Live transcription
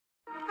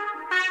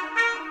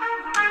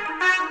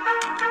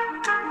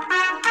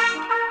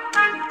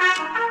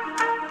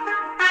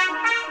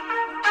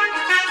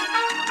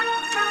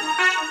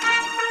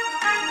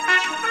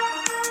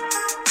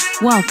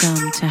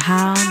Welcome to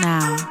How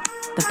Now,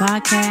 the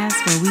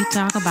podcast where we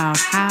talk about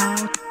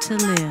how to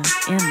live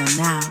in the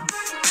now.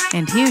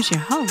 And here's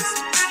your host,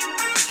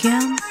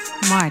 Kim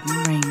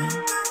Martin Raymond.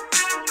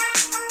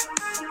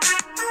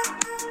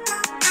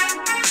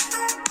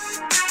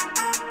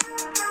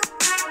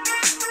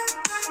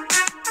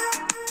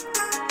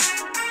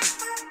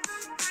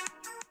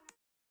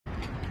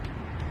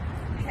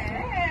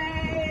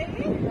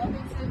 Hey,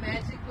 welcome to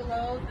Magic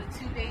Below, the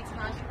 2-day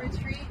Tantra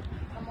retreat.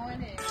 Come on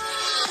in.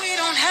 We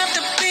don't have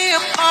to be a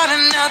part of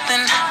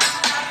nothing.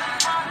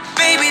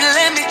 Baby,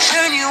 let me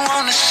turn you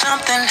on to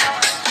something.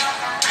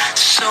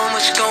 So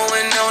much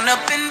going on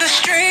up in the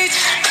streets.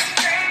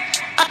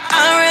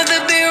 I'd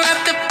rather be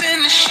wrapped up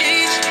in the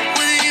sheets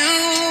with you.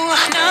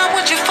 Not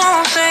what your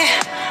phone say.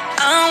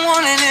 I don't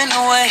want it in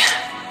the way.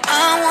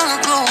 I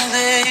wanna go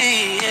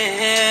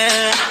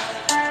there.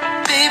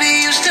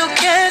 Baby, you still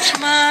catch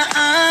my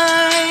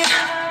eye.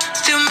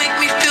 Still make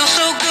me feel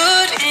so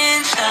good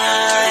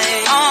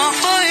inside. All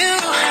for you.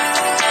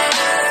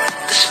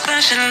 The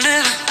special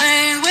little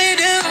thing we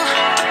do.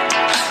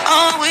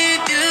 All we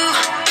do.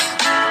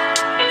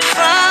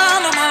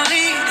 Follow my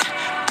lead.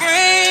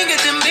 Bring it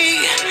to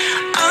me.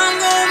 I'm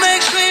gonna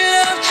make sweet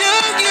love to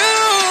you,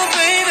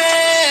 baby.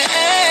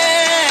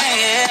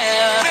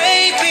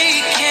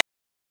 Baby,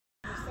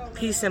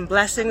 Peace and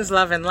blessings,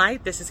 love and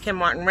light. This is Kim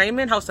Martin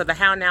Raymond, host of the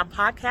How Now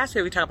podcast,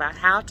 where we talk about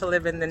how to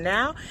live in the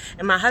now.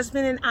 And my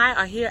husband and I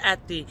are here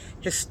at the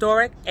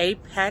historic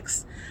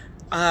Apex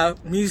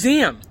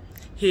Museum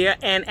here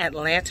in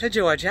Atlanta,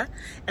 Georgia.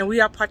 And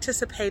we are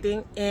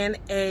participating in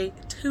a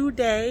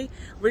 2-day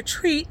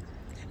retreat,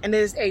 and it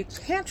is a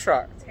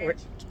Tantra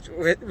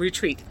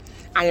retreat.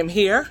 I am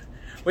here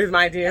with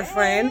my dear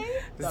friend,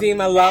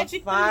 Zima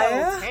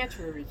Lovefire.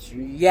 Tantra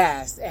retreat.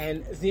 Yes,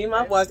 and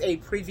Zima was a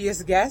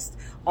previous guest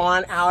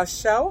on our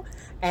show,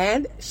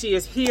 and she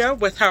is here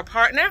with her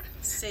partner,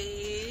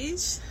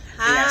 Sage.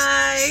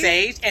 Yes,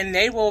 Sage, and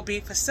they will be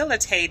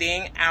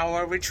facilitating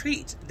our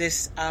retreat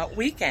this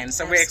weekend.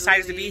 So we're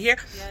excited to be here.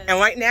 Yes. And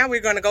right now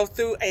we're going to go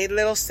through a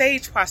little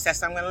Sage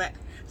process. I'm going to let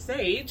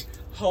Sage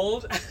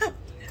hold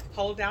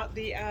out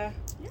the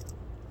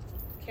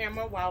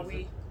camera while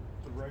we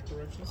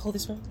hold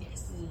this one.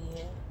 Yes.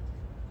 Yeah.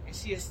 And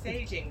she is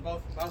staging.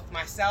 Both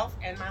myself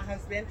and my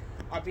husband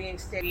are being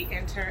staged. We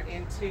enter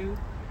into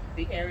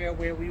the area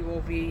where we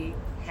will be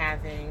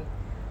having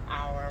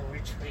our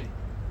retreat.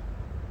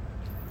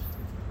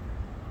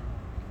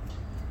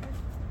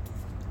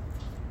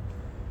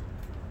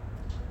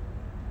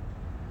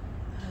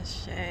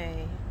 Ashe.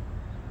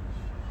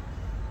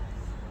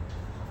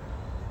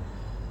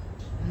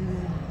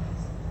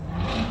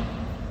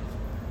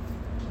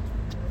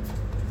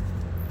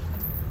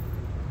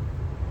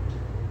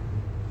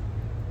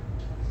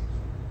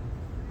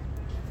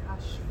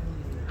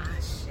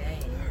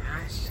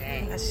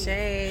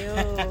 Ashe.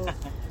 Oh.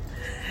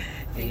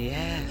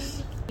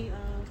 Yes.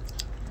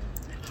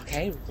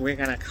 Okay, we're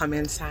gonna come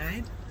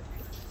inside.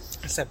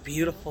 It's a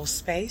beautiful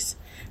space.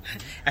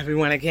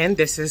 Everyone, again,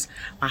 this is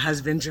my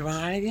husband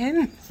Gerard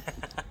again.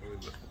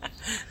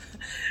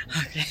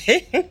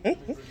 Okay.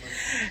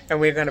 And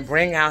we're gonna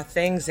bring our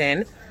things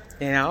in.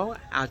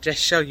 I'll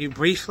just show you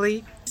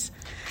briefly.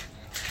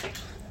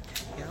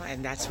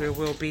 And that's where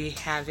we'll be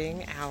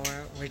having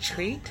our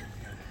retreat.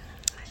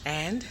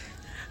 And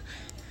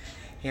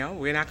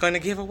we're not going to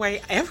give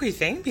away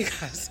everything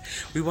because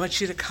we want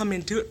you to come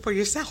and do it for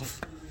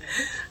yourself.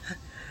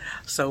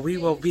 So we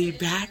will be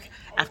back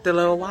after a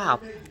little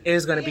while. It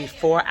is going to be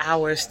 4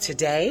 hours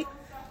today,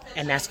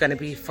 and that's going to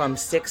be from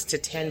 6 to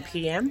 10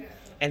 p.m.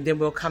 And then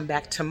we'll come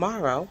back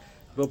tomorrow.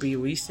 We'll be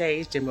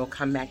resaged, and we'll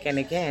come back in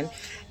again,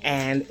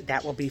 and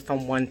that will be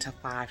from 1 to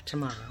 5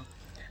 tomorrow.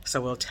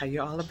 So we'll tell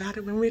you all about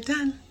it when we're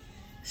done.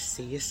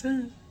 See you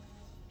soon.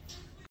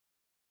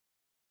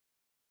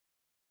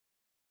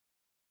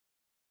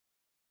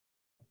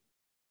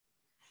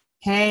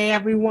 Hey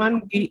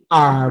everyone, we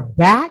are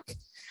back.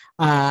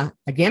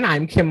 Again,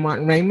 I'm Kim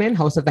Martin Raymond,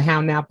 host of the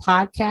How Now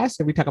podcast,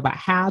 where we talk about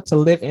how to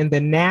live in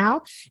the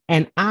now.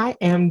 And I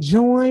am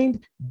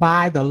joined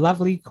by the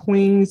lovely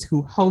queens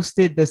who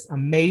hosted this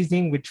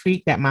amazing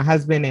retreat that my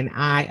husband and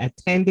I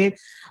attended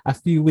a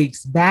few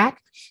weeks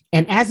back.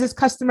 And as is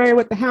customary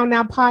with the How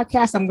Now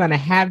podcast, I'm going to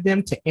have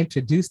them to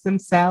introduce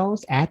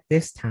themselves at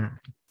this time.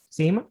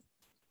 Seema?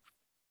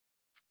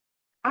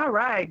 All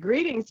right.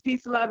 Greetings,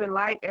 peace, love, and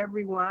light,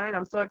 everyone.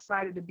 I'm so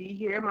excited to be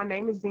here. My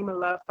name is Zima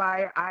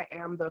Lovefire. I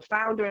am the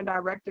founder and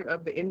director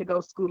of the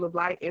Indigo School of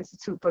Light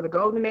Institute for the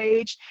Golden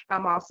Age.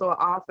 I'm also an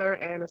author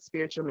and a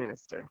spiritual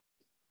minister.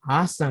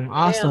 Awesome.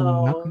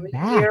 Welcome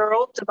back.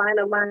 Carol, Divine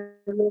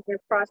Alignment and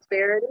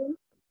Prosperity.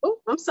 Oh,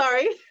 I'm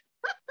sorry.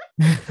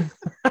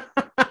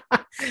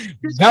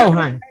 Go,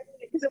 hon.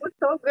 Because it was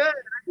so good.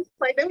 I just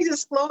like, let me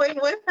just flow in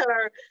with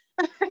her.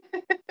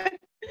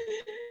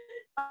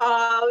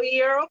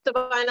 Europe,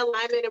 Divine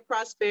Alignment and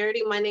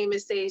Prosperity. My name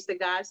is Sage the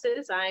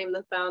Goddess. I am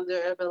the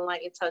founder of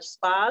Enlightened Touch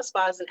Spa.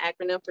 Spa is an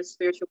acronym for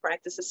Spiritual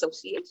Practice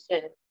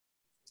Association.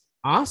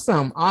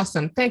 Awesome.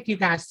 Thank you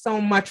guys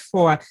so much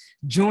for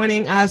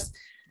joining us.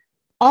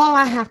 all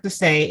I have to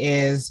say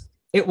is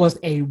it was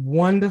a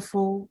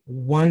wonderful,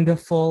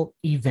 wonderful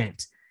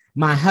event.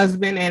 My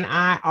husband and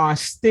I are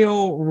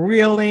still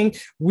reeling.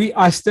 We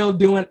are still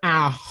doing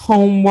our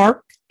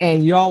homework.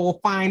 And y'all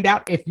will find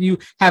out if you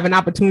have an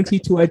opportunity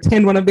to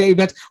attend one of the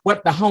events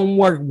what the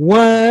homework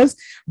was.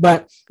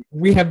 But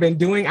we have been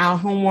doing our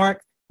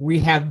homework. We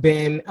have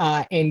been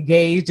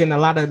engaged in a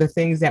lot of the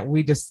things that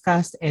we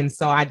discussed. And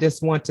so I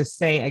just want to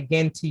say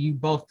again to you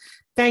both,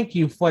 thank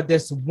you for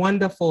this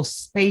wonderful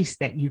space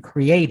that you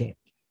created.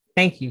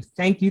 Thank you.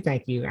 Thank you.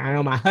 Thank you. I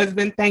know my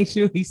husband thanks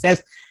you. He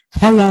says,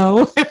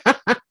 hello.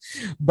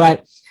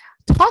 But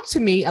talk to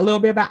me a little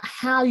bit about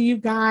how you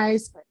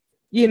guys,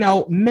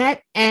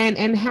 met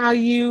and how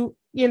you,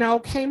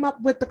 came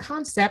up with the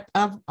concept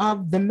of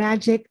the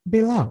Magic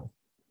Below.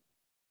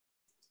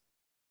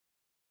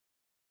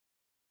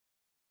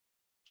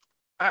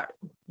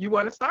 You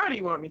want to start or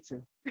you want me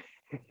to?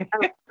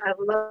 I'd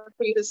love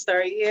for you to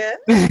start, yeah.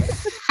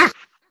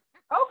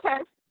 Okay.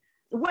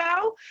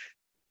 Well,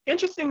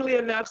 interestingly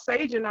enough,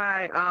 Sage and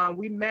I,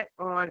 we met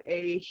on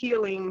a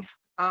healing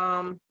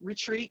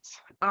retreat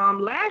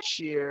last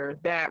year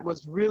that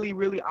was really,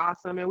 really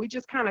awesome. And we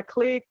just kind of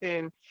clicked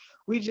and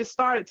we just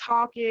started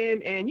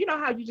talking. And you know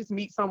how you just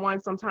meet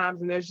someone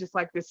sometimes and there's just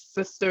like this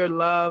sister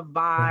love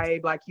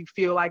vibe, like you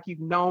feel like you've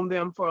known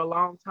them for a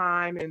long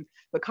time and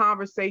the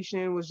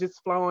conversation was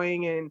just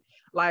flowing and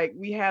like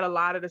we had a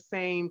lot of the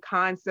same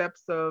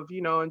concepts of,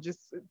 and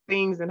just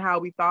things and how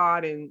we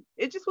thought. And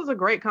it just was a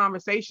great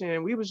conversation.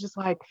 And we was just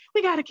like,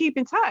 we got to keep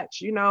in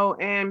touch,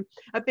 and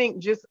I think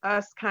just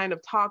us kind of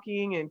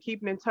talking and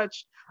keeping in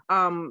touch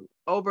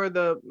over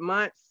the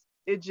months,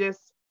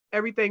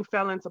 everything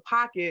fell into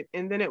pocket.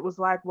 And then it was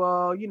like,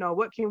 well,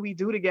 what can we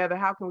do together?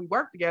 How can we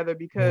work together?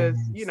 Because,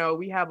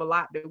 we have a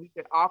lot that we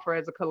could offer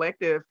as a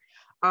collective,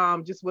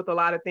 just with a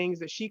lot of things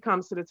that she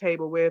comes to the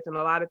table with and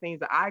a lot of things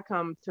that I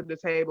come to the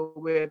table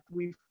with.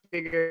 We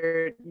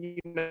figured, we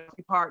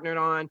partnered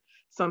on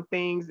some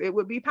things, it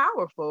would be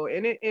powerful.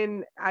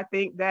 And I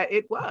think that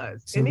it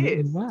was. Absolutely,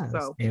 and is. Was.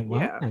 So, it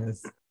yeah.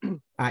 was.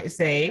 I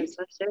say.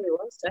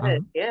 Well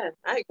said. Yeah,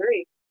 I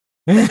agree.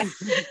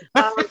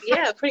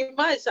 Yeah, pretty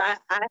much. I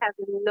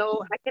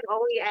can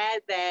only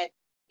add that,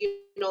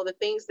 the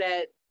things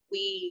that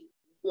we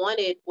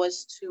wanted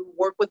was to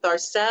work with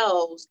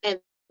ourselves and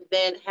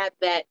then have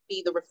that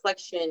be the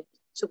reflection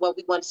to what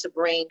we wanted to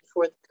bring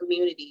for the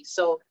community.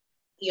 So,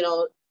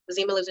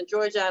 Zima lives in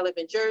Georgia, I live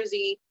in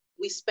Jersey.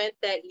 We spent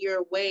that year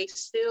away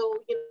still,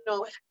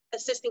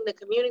 assisting the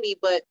community.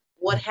 But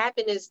what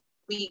happened is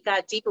we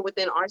got deeper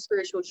within our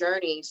spiritual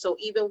journey. So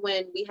even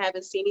when we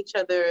haven't seen each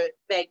other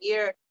that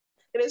year,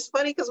 and it's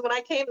funny because when I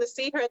came to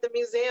see her at the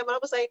museum, I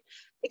was like,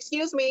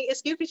 excuse me.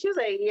 She was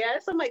like,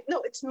 yes. I'm like,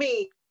 no, it's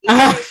me.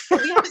 Like,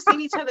 we haven't seen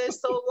each other in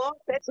so long.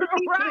 That's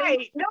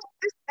right. No,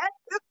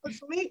 this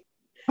was me.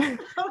 I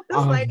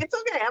was like, it's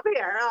okay, I'm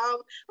here.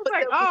 But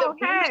like, the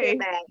okay.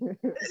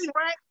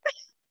 Right?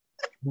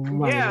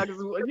 Yeah, because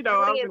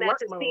I was in work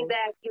to mode. see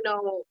that,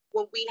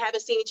 when we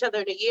haven't seen each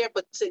other in a year,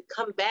 but to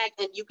come back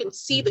and you can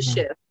see the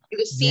shift. You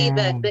can see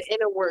the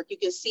inner work. You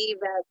can see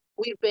that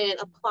we've been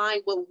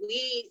applying what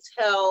we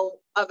tell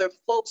other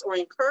folks or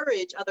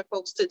encourage other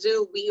folks to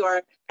do. We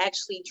are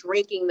actually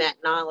drinking that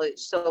knowledge.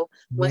 So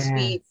once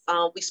we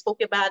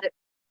spoke about it,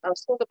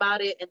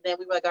 and then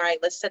we were like, all right,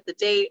 let's set the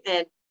date.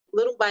 And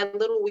little by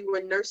little, we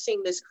were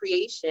nursing this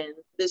creation,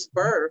 this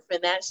birth,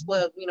 and that's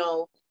what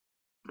we'll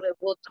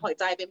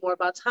dive in more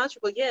about Tantra,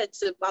 but yeah,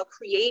 it's about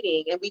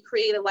creating, and we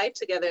created a life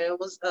together. It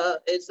was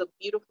it's a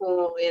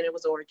beautiful and it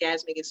was an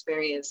orgasmic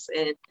experience.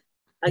 And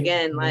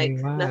again,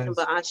 nothing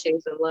but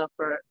ashes and love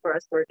for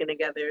us working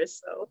together.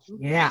 So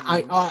yeah,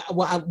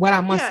 what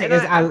I must say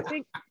is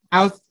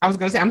I was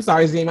gonna say, I'm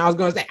sorry, Zima. I was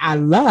gonna say I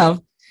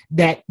love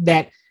that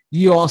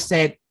you all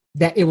said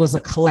that it was a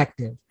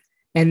collective,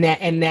 and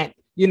that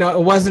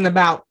it wasn't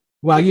about,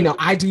 well,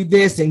 I do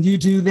this and you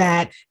do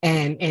that,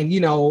 and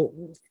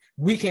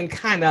we can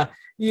kind of,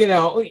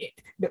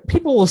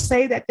 people will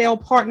say that they'll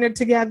partner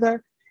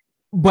together,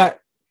 but,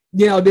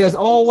 there's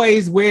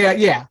always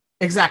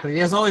exactly.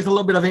 There's always a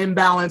little bit of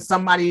imbalance.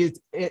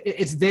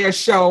 It's their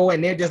show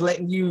and they're just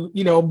letting you,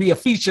 be a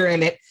feature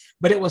in it.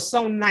 But it was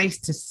so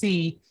nice to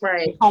see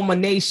the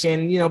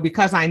culmination,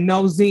 because I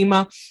know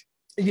Zima,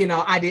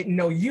 I didn't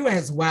know you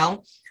as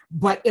well,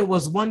 but it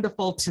was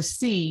wonderful to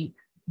see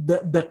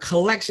the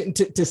collection,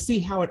 to see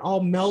how it all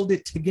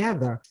melded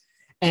together.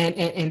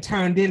 And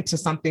turned into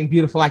something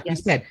beautiful. Like you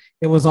said,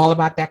 it was all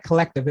about that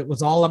collective. It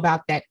was all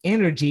about that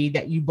energy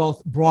that you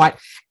both brought.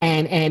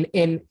 And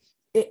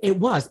it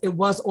was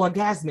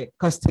orgasmic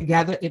because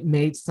together it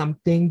made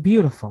something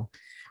beautiful.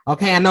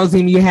 Okay, I know,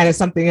 Zima, you had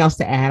something else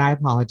to add. I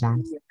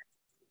apologize.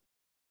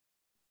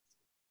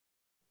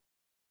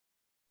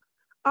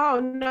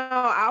 Oh no,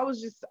 I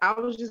was just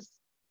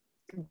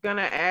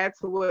gonna add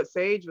to what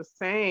Sage was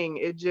saying.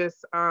 It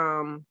just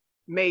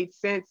made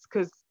sense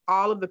because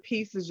all of the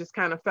pieces just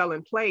kind of fell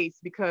in place,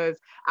 because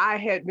I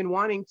had been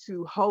wanting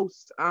to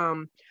host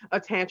a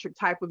tantric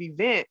type of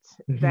event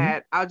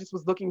that I just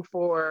was looking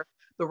for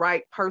the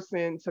right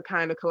person to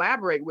kind of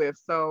collaborate with.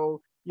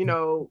 So you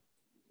know,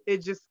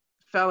 it just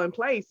fell in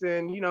place.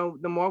 And, you know,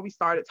 the more we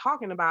started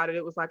talking about it,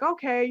 it was like,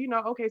 okay, you know,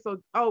 okay, so,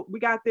 oh, we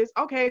got this.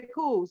 Okay,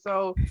 cool.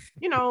 So,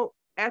 you know,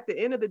 at the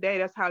end of the day,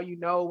 that's how you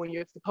know when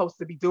you're supposed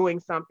to be doing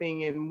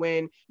something and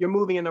when you're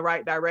moving in the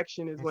right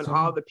direction is when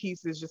all the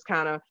pieces just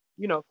kind of,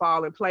 you know,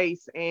 fall in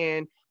place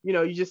and, you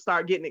know, you just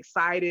start getting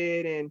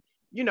excited. And,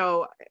 you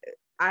know,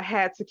 I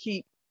had to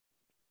keep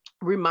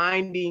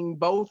reminding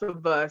both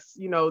of us,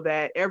 you know,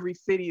 that every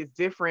city is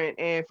different.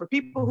 And for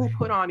people who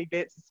put on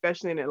events,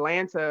 especially in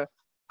Atlanta,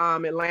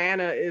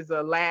 Atlanta is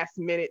a last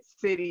minute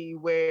city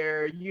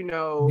where, you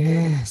know,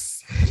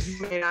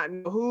 you may not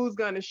know who's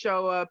going to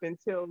show up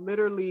until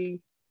literally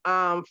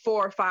 4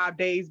 or 5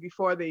 days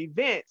before the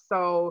event.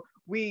 So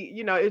we,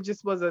 you know, it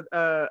just was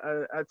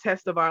a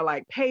test of our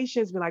like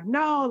patience. Be like,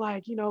 no,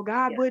 like, you know,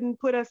 God wouldn't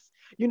put us,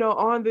 you know,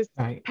 on this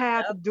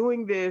path of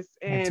doing this,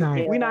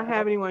 and we not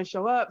have anyone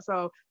show up.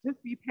 So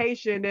just be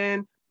patient.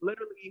 And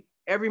literally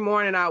every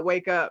morning I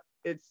wake up,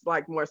 it's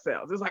like more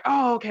sales. It's like,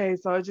 oh, okay.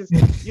 So it just,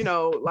 you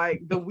know,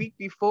 like the week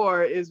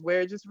before is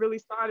where it just really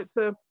started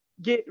to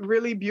get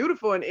really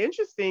beautiful and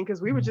interesting,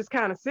 because we were just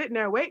kind of sitting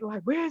there waiting,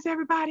 like, where's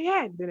everybody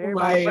at? And then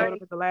everybody showed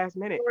up at the last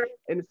minute.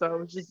 And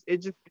so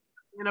it just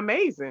been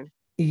amazing.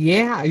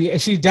 Yeah,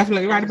 she's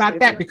definitely right about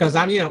that, because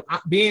I'm, you know,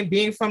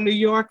 being from New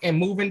York and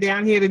moving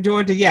down here to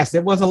Georgia. Yes,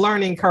 it was a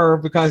learning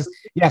curve, because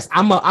yes,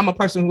 I'm a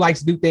person who likes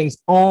to do things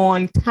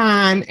on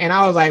time, and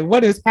I was like,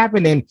 what is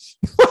happening?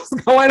 What's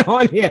going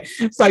on here?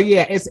 So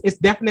yeah, it's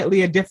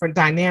definitely a different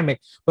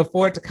dynamic. But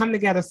for it to come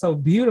together so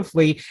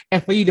beautifully,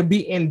 and for you to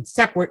be in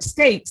separate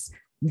states,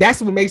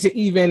 that's what makes it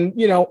even,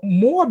 you know,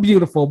 more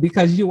beautiful,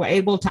 because you were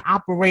able to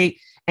operate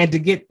and to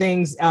get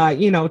things,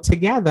 you know,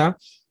 together,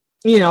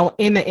 you know,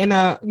 in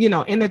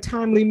a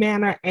timely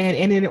manner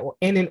and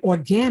in an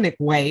organic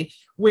way,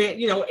 where,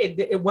 you know,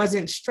 it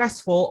wasn't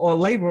stressful or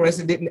laborious.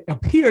 It didn't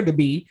appear to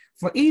be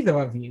for either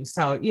of you.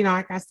 So, you know,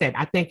 like I said,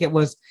 I think it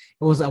was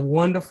a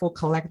wonderful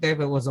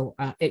collective. It was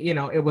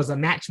it was a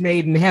match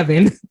made in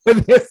heaven for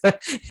this,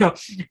 you know,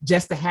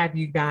 just to have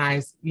you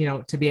guys, you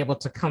know, to be able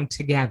to come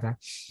together.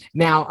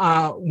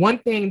 Now, one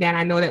thing that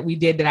I know that we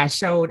did, that I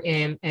showed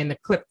in the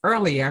clip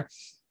earlier,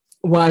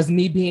 was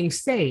me being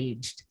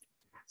saged.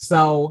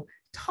 So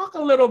talk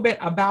a little bit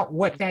about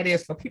what that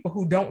is for people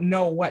who don't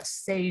know what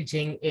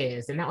saging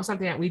is. And that was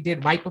something that we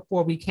did right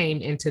before we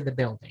came into the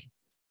building.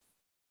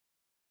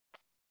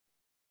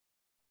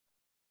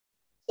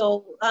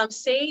 So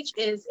sage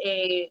is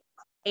a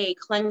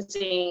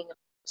cleansing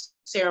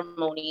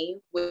ceremony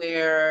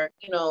where,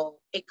 you know,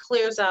 it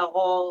clears out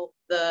all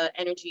the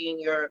energy in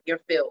your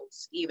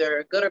fields,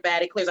 either good or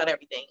bad. It clears out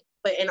everything.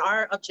 But and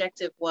our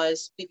objective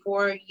was,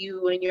 before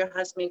you and your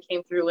husband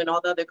came through and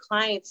all the other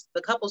clients,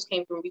 the couples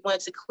came through, we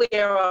wanted to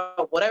clear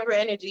out whatever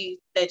energy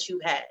that you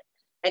had,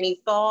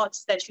 any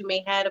thoughts that you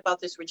may had about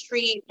this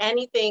retreat,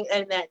 anything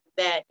and that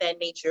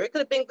nature. It could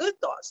have been good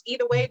thoughts.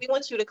 Either way, we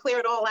want you to clear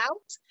it all out.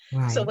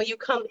 Right. So when you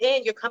come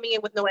in, you're coming in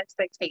with no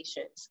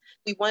expectations.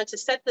 We wanted to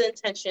set the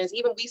intentions.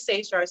 Even we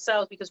saged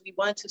ourselves, because we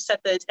wanted to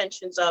set the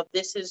intentions of,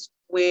 this is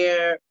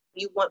where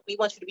we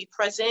want you to be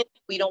present.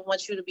 We don't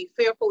want you to be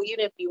fearful.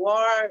 Even if you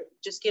are,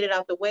 just get it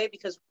out the way,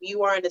 because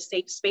you are in a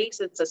safe space.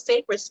 It's a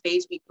sacred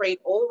space. We prayed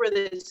over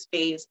this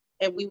space,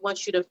 and we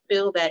want you to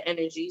feel that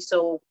energy.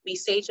 So we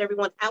sage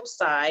everyone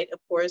outside, of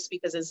course,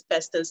 because it's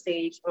best to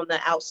sage on the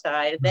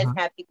outside, and then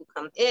have people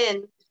come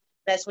in.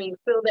 That's when you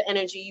feel the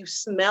energy, you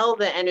smell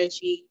the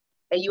energy,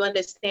 and you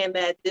understand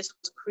that this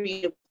was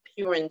created with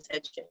pure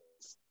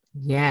intentions.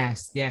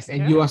 Yes.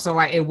 And you are so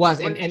right. It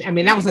was. And I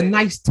mean, that was a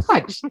nice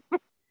touch.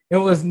 It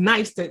was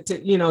nice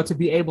to you know, to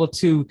be able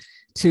to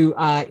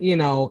you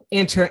know,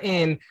 enter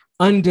in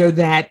under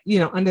that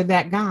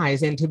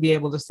guise, and to be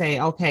able to say,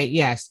 okay,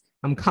 yes,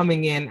 I'm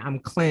coming in, I'm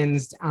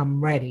cleansed,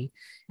 I'm ready.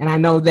 And I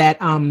know that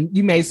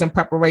you made some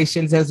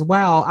preparations as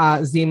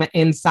well, Zima,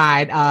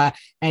 inside,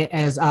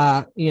 as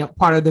you know,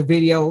 part of the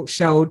video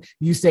showed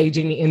you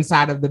saging the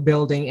inside of the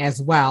building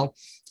as well,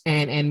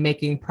 and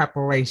making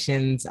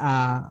preparations,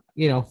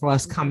 you know, for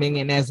us coming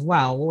in as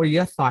well. What were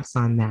your thoughts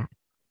on that?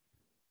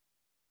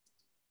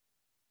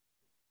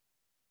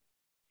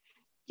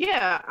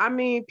 Yeah, I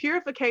mean,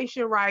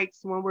 purification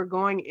rites, when we're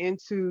going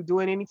into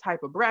doing any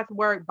type of breath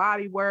work,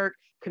 body work,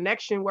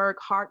 connection work,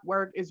 heart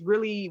work, is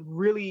really,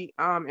 really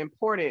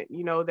important,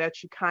 you know,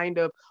 that you kind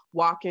of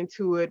walk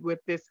into it with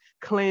this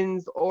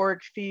cleansed auric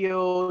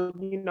field.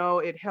 You know,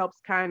 it helps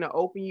kind of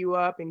open you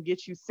up and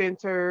get you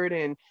centered,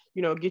 and,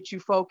 you know, get you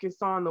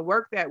focused on the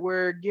work that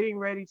we're getting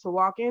ready to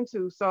walk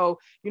into. So,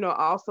 you know,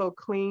 also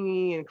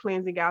cleaning and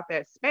cleansing out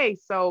that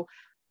space. So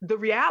the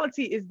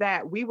reality is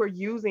that we were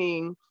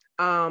using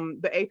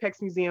the Apex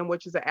Museum,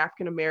 which is an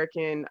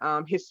African-American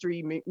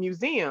history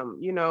museum,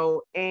 you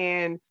know,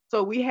 and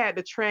so we had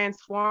to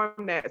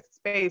transform that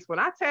space. When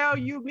I tell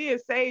you, me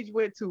and Sage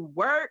went to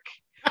work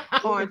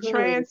on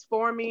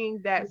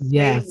transforming that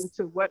space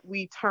into what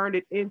we turned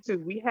it into.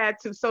 We had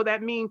to, so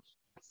that means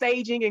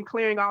saging and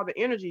clearing all the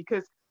energy,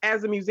 because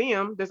as a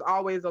museum, there's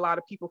always a lot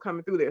of people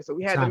coming through there. So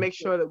we had to make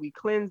sure that we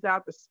cleansed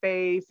out the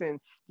space and,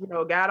 you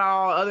know, got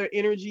all other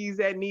energies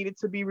that needed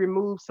to be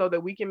removed so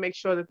that we can make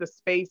sure that the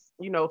space,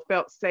 you know,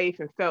 felt safe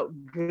and felt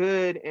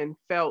good and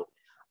felt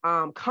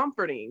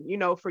comforting, you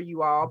know, for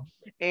you all.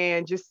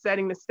 And just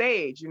setting the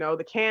stage, you know,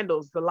 the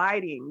candles, the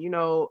lighting, you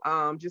know,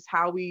 just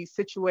how we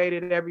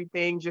situated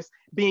everything, just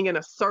being in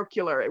a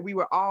circular, we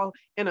were all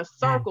in a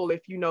circle,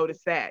 if you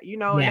notice that, you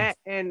know,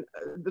 and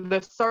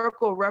the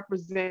circle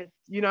represents,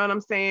 you know what I'm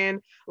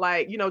saying?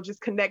 Like, you know,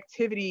 just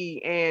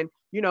connectivity and,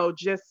 you know,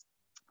 just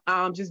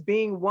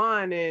being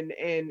one, and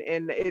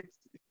it's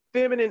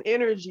feminine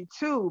energy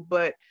too,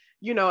 but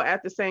you know,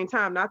 at the same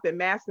time, not that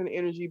masculine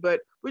energy, but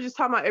we're just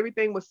talking about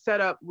everything was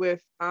set up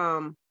with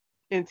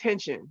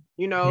intention.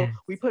 You know,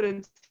 we put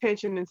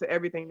intention into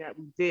everything that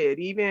we did,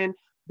 even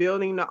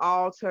building the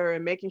altar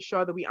and making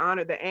sure that we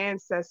honored the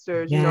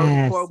ancestors, you know,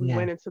 before we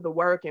went into the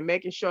work, and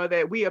making sure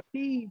that we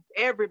appeased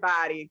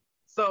everybody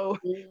so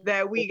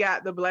that we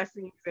got the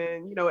blessings,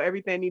 and, you know,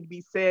 everything needed to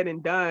be said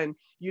and done,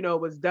 you know,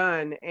 was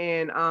done.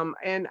 And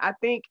I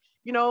think,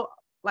 you know,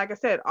 like I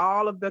said,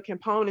 all of the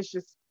components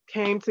just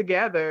came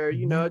together,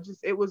 you know, just,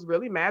 it was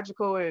really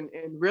magical and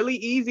really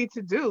easy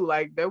to do.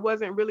 Like there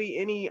wasn't really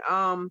any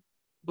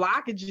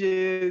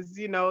blockages,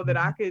 you know, that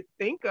I could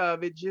think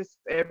of. It just,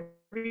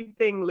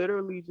 everything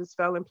literally just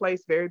fell in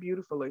place very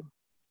beautifully.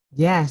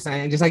 Yes,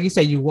 and just like you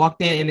said, you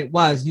walked in and it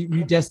was,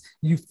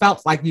 you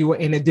felt like you were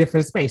in a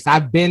different space.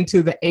 I've been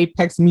to the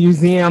Apex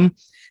Museum,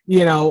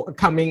 you know,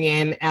 coming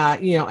in,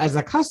 you know, as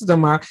a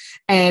customer,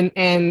 and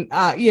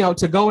you know,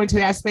 to go into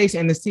that space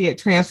and to see it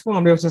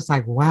transformed, it was just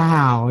like,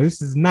 wow,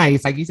 this is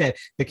nice. Like you said,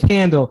 the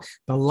candle,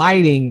 the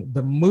lighting,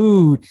 the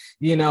mood,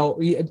 you know,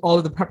 all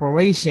of the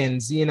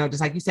preparations, you know,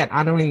 just like you said,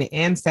 honoring the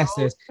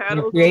ancestors, you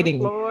know,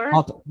 creating,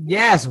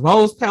 yes,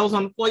 rose petals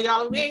on the floor,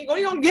 y'all. We ain't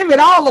gonna give it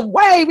all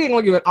away. We ain't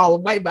gonna give it all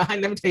away, but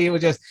let me tell you, it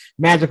was just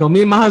magical.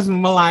 Me and my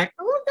husband were like,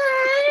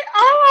 okay,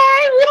 all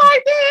right, we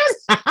like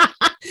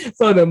this.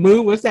 So the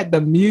mood was set,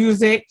 the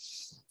music.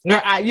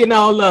 You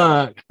know,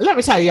 look, let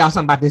me tell y'all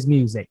something about this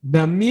music.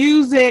 The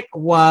music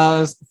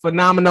was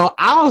phenomenal.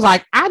 I was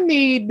like, I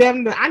need a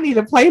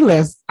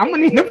playlist. I'm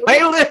gonna need a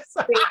playlist.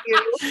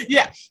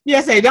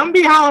 Yes, hey, don't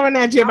be hollering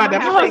at you about that.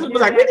 My husband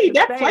was like, we need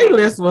that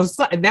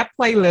playlist. That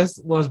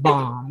playlist was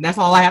bomb. That's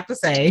all I have to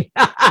say.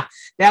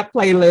 That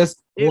playlist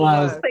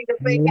was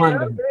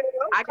wonderful.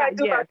 I got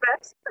do my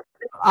best.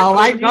 All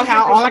right,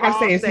 all I can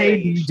say is,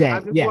 hey, DJ. I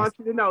just want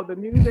you to know the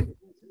music.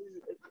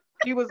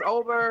 She was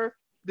over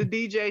the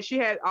DJ. She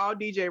had all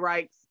DJ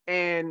rights,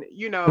 and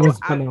you know, it was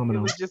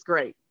phenomenal. It was just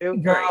great. It was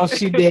Girl, great.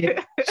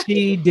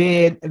 she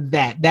did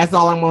that. That's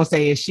all I'm gonna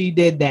say is she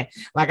did that.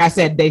 Like I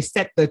said, they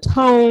set the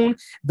tone.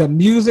 The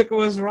music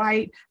was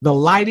right. The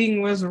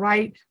lighting was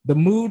right. The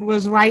mood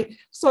was right.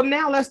 So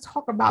now let's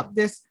talk about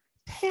this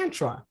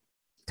tantra.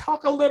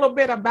 Talk a little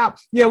bit about,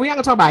 we're not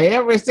gonna talk about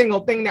every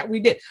single thing that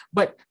we did,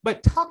 but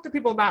talk to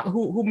people about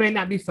who may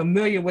not be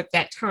familiar with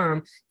that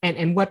term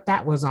and what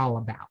that was all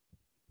about.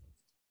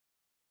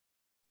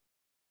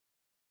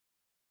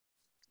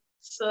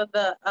 So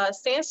the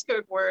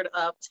Sanskrit word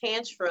of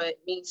tantra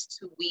means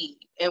to weave,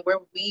 and we're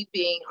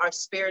weaving our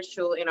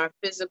spiritual and our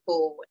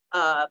physical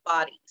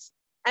bodies,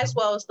 as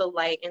well as the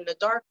light and the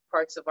dark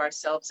parts of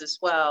ourselves as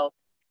well,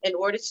 in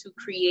order to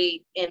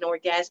create an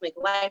orgasmic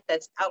life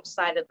that's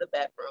outside of the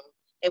bedroom,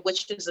 and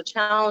which is a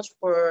challenge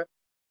for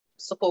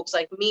folks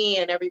like me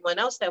and everyone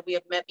else that we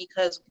have met,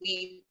 because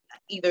we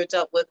either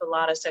dealt with a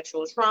lot of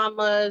sexual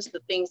traumas,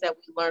 the things that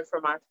we learned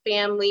from our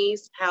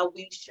families, how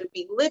we should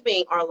be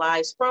living our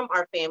lives from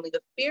our family,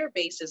 the fear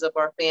bases of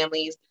our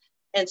families,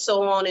 and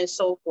so on and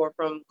so forth,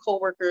 from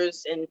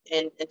coworkers and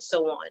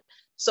so on.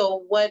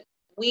 So what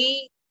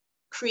we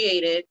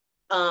created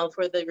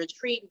for the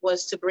retreat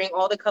was to bring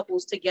all the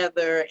couples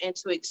together and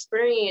to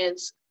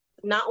experience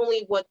not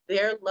only what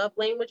their love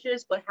language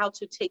is, but how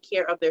to take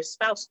care of their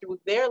spouse through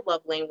their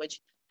love language,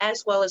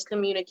 as well as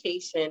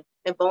communication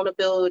and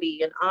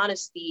vulnerability and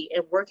honesty,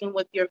 and working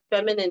with your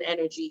feminine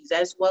energies,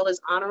 as well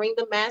as honoring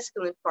the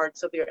masculine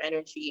parts of your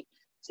energy,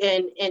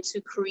 and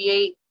to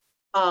create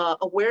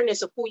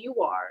awareness of who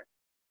you are.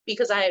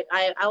 Because I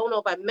don't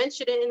know if I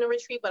mentioned it in the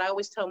retreat, but I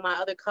always tell my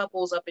other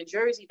couples up in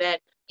Jersey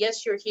that,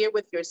 yes, you're here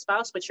with your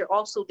spouse, but you're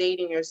also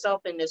dating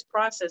yourself in this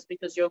process,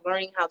 because you're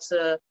learning how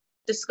to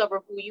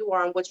discover who you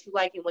are and what you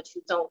like and what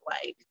you don't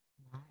like.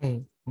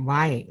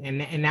 Right.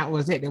 And that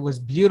was it. It was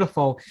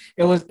beautiful.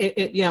 It was,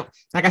 you know,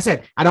 like I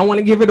said, I don't want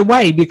to give it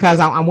away,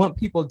 because I want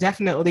people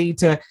definitely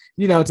to,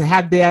 you know, to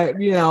have their,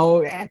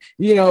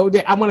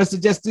 I want us to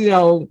just,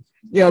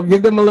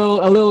 give them a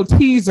little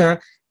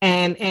teaser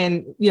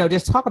and,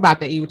 just talk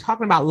about that. You were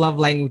talking about love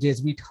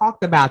languages. We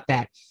talked about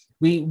that.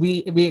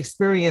 We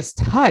experienced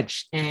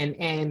touch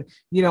and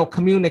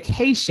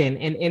communication,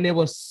 and it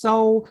was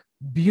so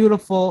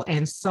beautiful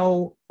and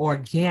so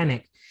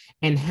organic,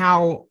 and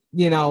how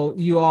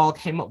you all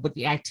came up with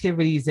the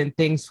activities and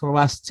things for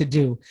us to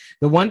do.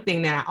 The one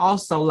thing that I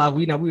also love,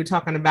 we were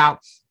talking about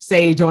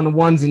Sage on the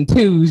ones and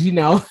twos,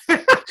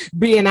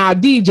 being our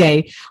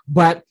DJ,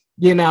 but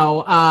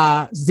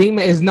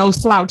Zima is no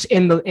slouch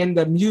in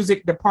the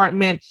music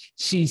department.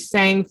 She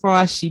sang for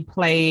us. She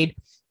played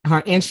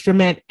her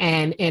instrument,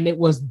 and it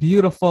was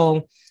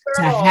beautiful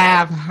to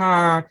have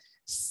her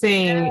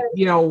sing,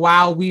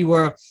 while we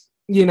were,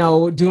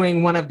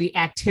 doing one of the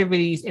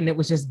activities, and it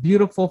was just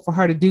beautiful for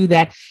her to do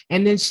that.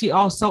 And then she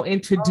also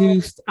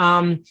introduced,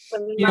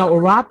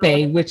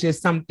 Urape, which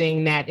is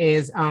something that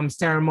is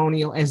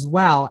ceremonial as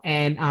well.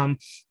 And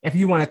if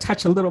you want to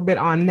touch a little bit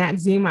on that,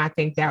 Zima, I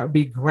think that would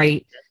be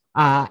great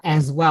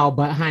as well.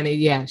 But honey,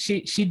 yeah,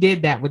 she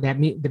did that with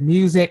the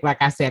music.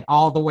 Like I said,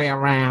 all the way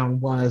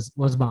around was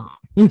bomb.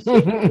 When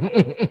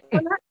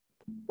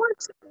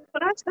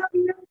I tell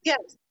you, yes,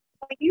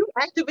 when you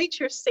activate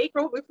your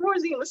sacral, before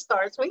Zima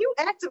starts, when you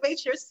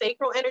activate your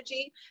sacral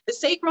energy, the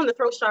sacral and the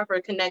throat chakra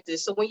are connected.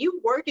 So when you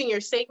work in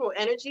your sacral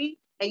energy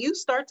and you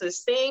start to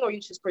sing, or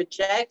you just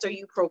project, or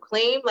you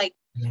proclaim, like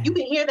you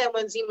can hear that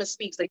when Zima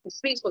speaks. Like, she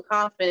speaks with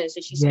confidence,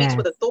 and she speaks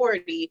with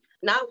authority,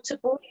 not to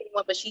fool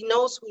anyone, but she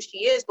knows who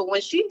she is. But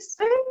when she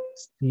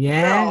sings,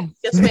 girl,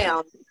 yes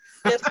ma'am.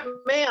 Yes,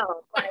 ma'am.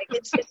 Like,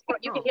 it's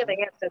you can hear the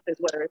ancestors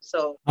with her.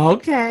 So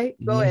okay,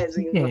 go ahead,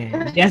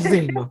 Zima. Yes,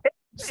 Zima.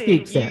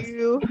 Thank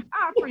you.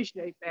 I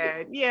appreciate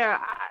that. Yeah.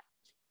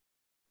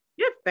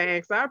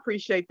 Thanks. I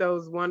appreciate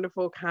those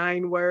wonderful,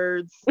 kind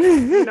words.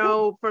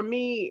 For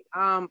me,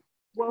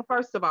 well,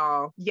 first of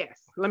all,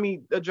 yes, let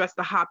me address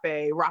the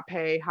hape.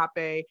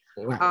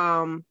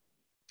 Right.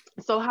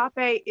 So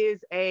hape is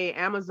a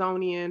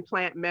Amazonian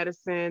plant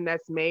medicine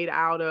that's made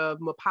out of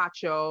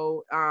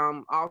mapacho,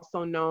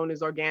 also known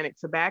as organic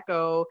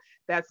tobacco.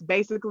 That's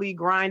basically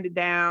grinded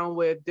down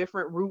with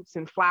different roots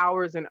and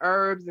flowers and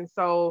herbs. And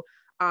so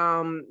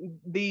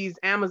these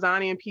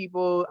Amazonian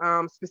people,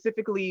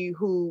 specifically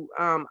who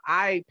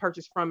I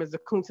purchased from, is the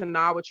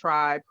Kuntanawa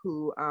tribe,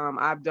 who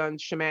I've done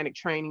shamanic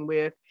training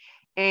with.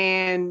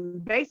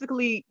 And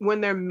basically,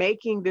 when they're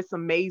making this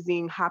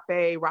amazing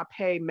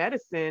rape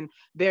medicine,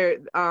 they're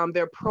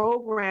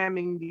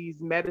programming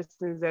these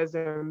medicines as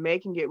they're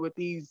making it with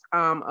these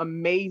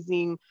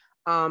amazing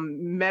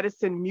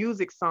medicine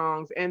music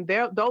songs, and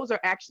those are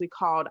actually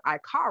called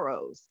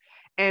ikaros.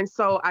 And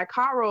so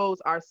ikaros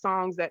are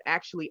songs that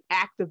actually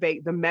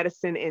activate the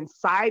medicine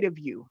inside of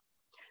you.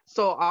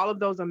 So all of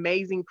those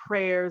amazing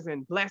prayers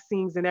and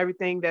blessings and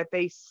everything that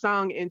they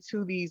sung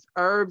into these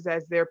herbs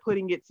as they're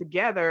putting it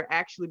together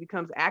actually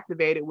becomes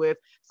activated with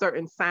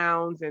certain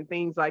sounds and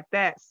things like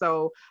that.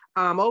 So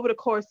over the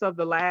course of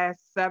the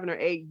last 7 or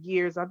 8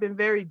 years, I've been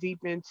very deep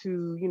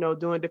into,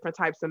 doing different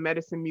types of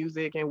medicine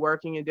music and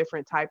working in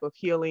different type of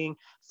healing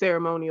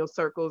ceremonial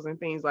circles and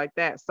things like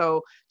that.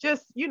 So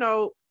just,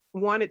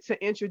 wanted to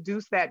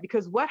introduce that,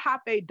 because what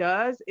hape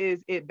does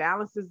is it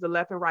balances the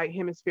left and right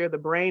hemisphere of the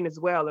brain as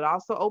well. It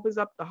also opens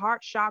up the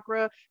heart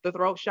chakra, the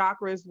throat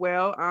chakra as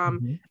well,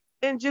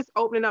 and just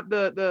opening up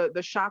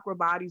the chakra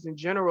bodies in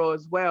general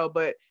as well.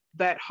 But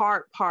that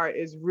heart part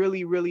is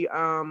really, really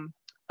a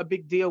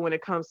big deal when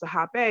it comes to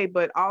hape.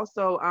 But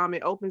also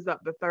it opens up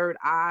the third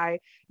eye,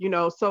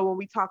 so when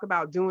we talk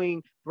about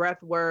doing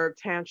breath work,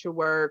 tantra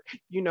work,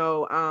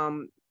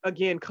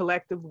 again,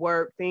 collective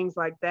work, things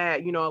like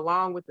that,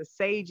 along with the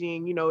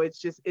saging,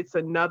 it's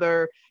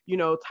another,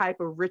 type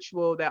of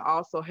ritual that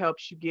also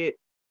helps you get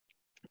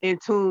in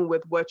tune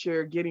with what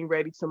you're getting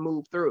ready to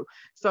move through.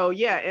 So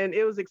yeah, and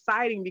it was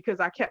exciting because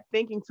I kept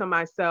thinking to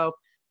myself,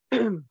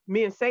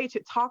 me and Sage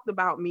had talked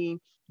about me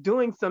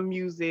doing some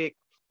music,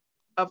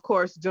 of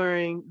course,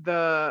 during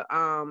the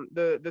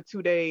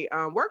 2-day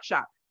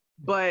workshop,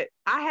 but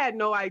I had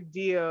no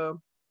idea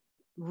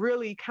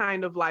really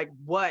kind of like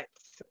what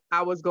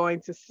I was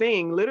going to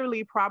sing.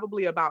 Literally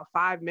probably about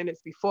 5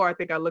 minutes before, I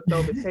think I looked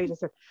over at Sage and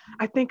said,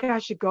 I think I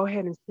should go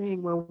ahead and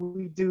sing when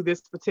we do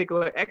this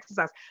particular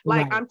exercise.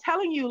 Like, right. I'm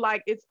telling you,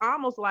 like, it's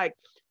almost like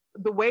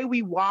the way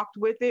we walked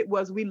with it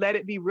was we let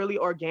it be really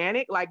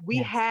organic. Like, we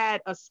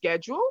had a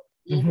schedule,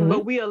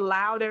 but we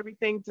allowed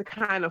everything to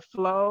kind of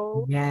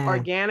flow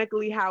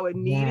organically how it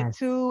needed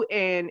to.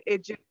 And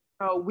it just,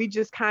 we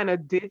just kind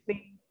of did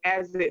things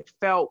as it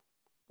felt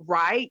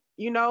right,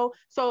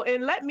 So,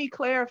 and let me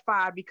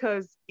clarify,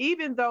 because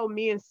even though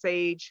me and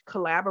Sage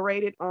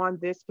collaborated on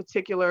this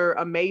particular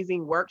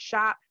amazing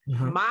workshop,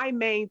 my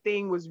main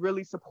thing was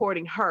really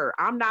supporting her.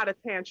 I'm not a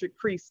tantric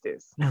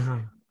priestess.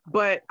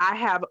 But I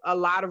have a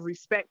lot of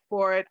respect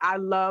for it. I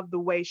love the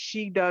way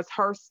she does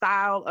her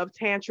style of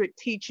tantric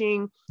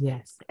teaching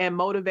and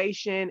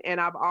motivation. And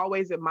I've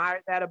always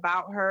admired that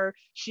about her.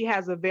 She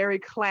has a very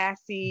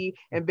classy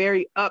and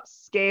very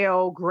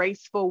upscale,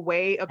 graceful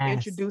way of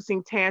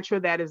introducing tantra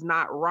that is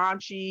not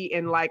raunchy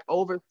and like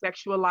over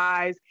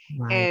sexualized.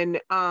 And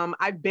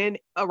I've been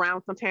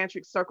around some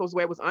tantric circles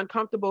where it was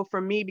uncomfortable for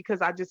me because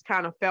I just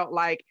kind of felt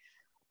like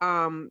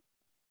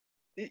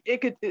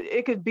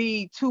it could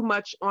be too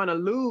much on a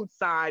lewd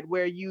side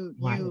where you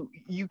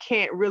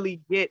can't really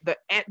get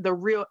the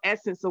real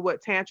essence of what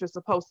tantra is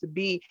supposed to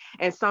be.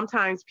 And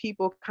sometimes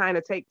people kind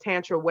of take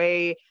tantra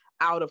way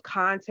out of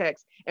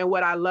context. And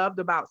what I loved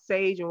about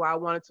Sage and why I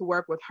wanted to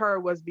work with her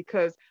was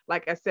because,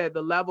 like I said,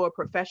 the level of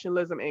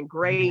professionalism and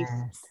grace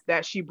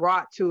that she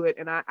brought to it.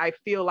 And I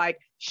feel like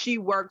she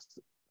works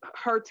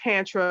her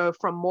tantra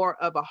from more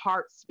of a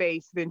heart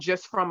space than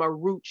just from a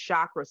root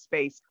chakra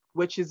space,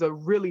 which is a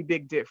really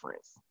big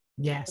difference.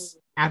 Yes,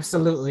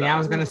 absolutely. So, I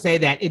was going to say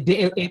that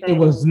it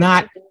was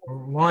not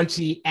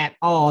raunchy at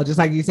all. Just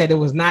like you said, it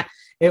was not,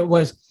 it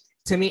was,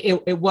 to me,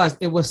 it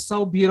was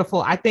so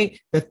beautiful. I think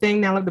the thing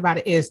that I loved about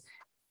it is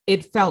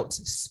it felt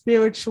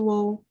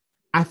spiritual.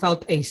 I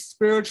felt a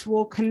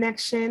spiritual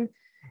connection,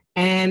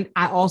 and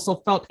I also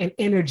felt an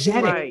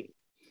energetic, right.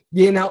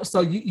 You know,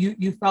 so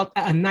you felt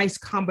a nice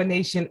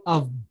combination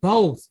of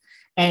both.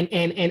 And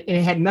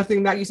it had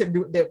nothing, like you said,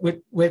 to do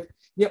with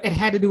you know, it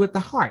had to do with the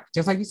heart,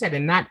 just like you said,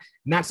 and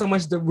not so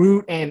much the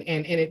root and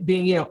it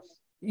being,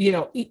 you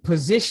know,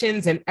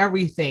 positions and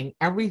everything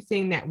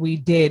that we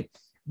did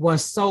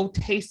was so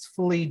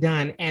tastefully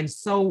done and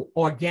so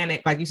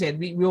organic. Like you said,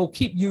 we'll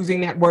keep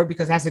using that word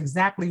because that's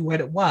exactly what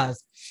it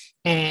was.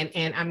 And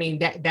I mean,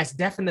 that's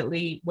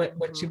definitely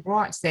what you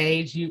brought,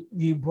 Sage.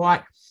 You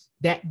brought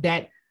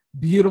that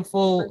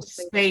beautiful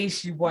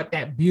space, you brought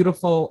that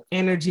beautiful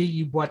energy,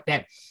 you brought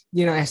that,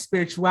 you know, that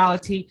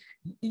spirituality,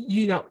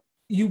 you know,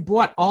 you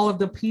brought all of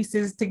the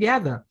pieces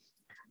together.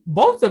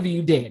 Both of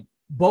you did.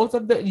 Both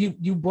of the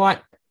you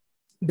brought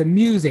the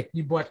music,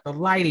 you brought the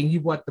lighting,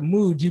 you brought the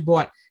mood, you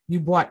brought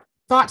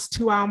thoughts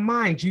to our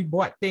minds, you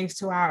brought things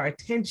to our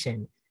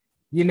attention.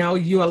 You know,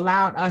 you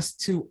allowed us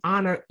to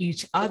honor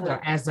each other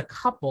as a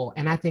couple.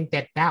 And I think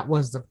that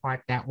was the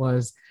part that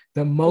was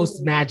the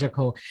most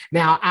magical.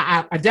 Now,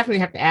 I definitely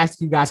have to ask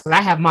you guys, because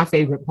I have my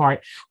favorite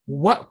part.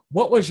 What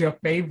was your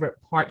favorite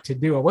part to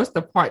do? Or what's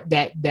the part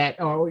that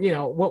or, you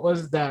know, what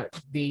was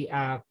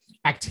the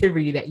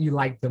activity that you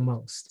liked the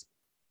most?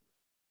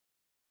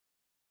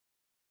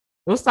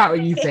 We'll start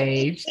with you,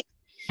 Sage.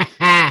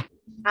 I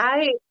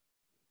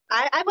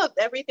loved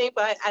everything,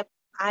 but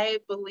I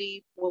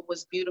believe what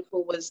was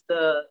beautiful was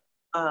the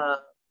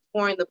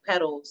pouring the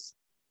petals.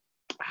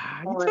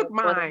 You took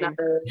mine.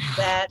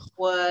 That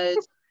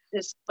was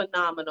just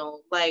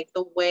phenomenal. Like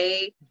the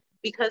way,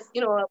 because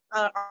you know,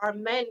 our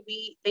men,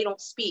 they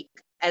don't speak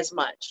as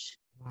much.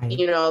 Right.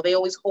 You know, they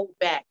always hold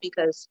back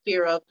because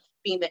fear of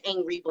being the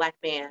angry Black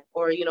man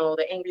or, you know,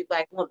 the angry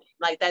Black woman.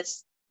 Like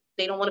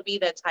they don't want to be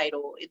that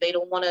title. They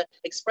don't want to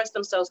express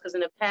themselves because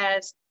in the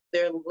past,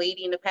 their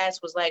lady in the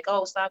past was like,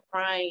 oh, stop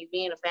crying,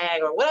 being a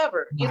fag or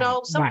whatever, you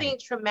know, something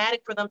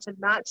traumatic for them to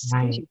not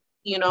see,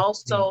 you know?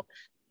 So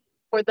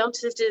for them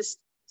to just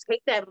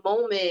take that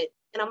moment,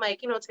 and I'm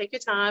like, you know, take your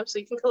time so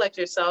you can collect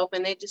yourself.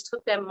 And they just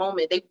took that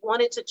moment. They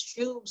wanted to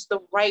choose the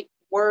right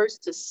words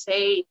to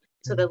say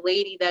to the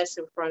lady that's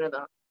in front of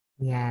them.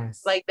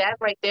 Yes. Like that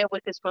right there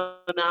was just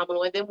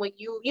phenomenal. And then when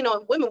you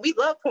know, women, we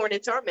love pouring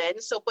into our men.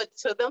 So, but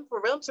for them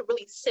to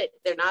really sit,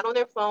 they're not on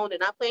their phone. They're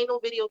not playing no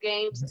video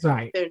games.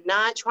 Right. They're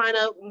not trying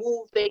to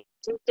move. They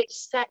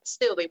sat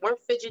still. They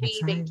weren't fidgety.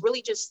 Right. They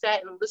really just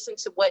sat and listened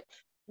to what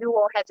you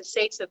all had to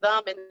say to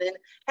them. And then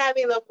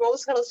having the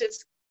rose petals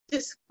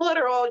just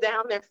flutter all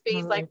down their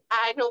face. Like,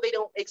 I know they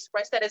don't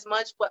express that as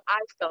much, but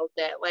I felt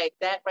that. Like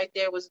that right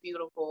there was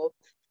beautiful.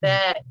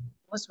 That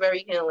was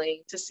very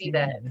healing to see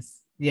that.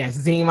 Yes,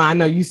 Zima, I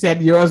know you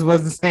said yours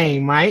was the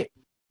same, right?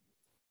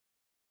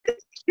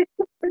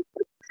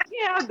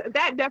 Yeah,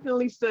 that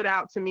definitely stood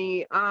out to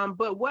me.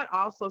 But what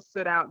also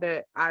stood out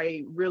that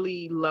I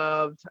really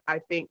loved, I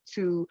think,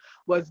 too,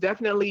 was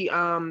definitely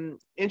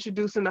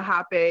introducing the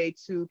Hape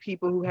to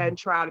people who hadn't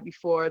tried it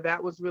before.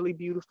 That was really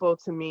beautiful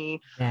to me.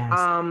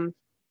 Yes.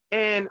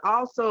 And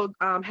also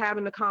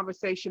having the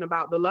conversation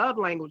about the love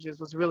languages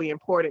was really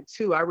important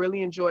too. I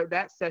really enjoyed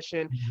that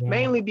session,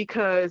 mainly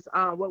because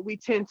what we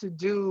tend to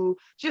do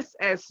just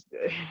as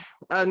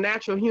a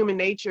natural human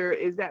nature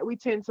is that we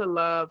tend to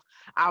love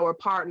our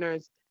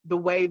partners the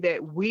way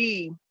that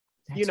we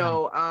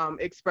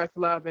express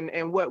love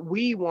and what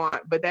we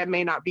want, but that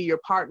may not be your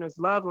partner's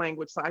love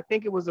language. So I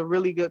think it was a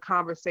really good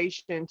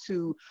conversation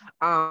to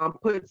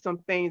put some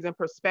things in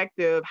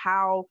perspective,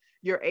 how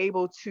you're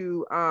able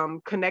to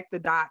connect the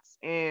dots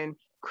and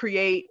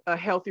create a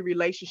healthy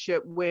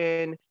relationship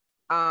when,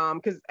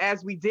 because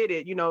as we did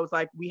it, you know, it's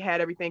like we had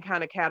everything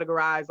kind of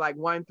categorized like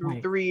 1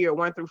 through 3 or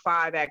 1 through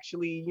 5,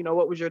 actually, you know,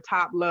 what was your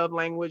top love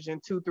language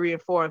and 2, 3,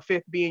 and 4, and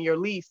 5th being your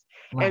least.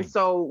 Right. And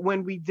so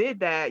when we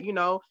did that, you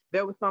know,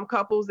 there were some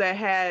couples that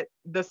had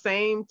the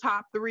same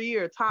top 3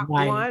 or top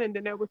 1, and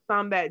then there was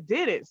some that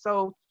didn't.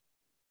 So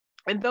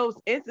in those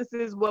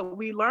instances, what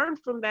we learned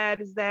from that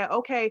is that,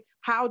 okay,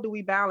 how do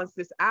we balance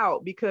this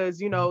out?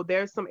 Because, you know,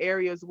 there's some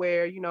areas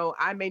where, you know,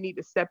 I may need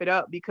to step it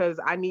up because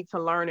I need to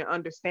learn and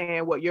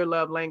understand what your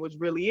love language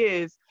really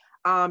is,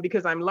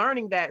 because I'm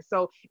learning that.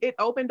 So it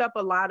opened up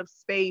a lot of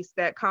space,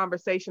 that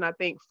conversation, I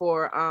think,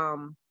 for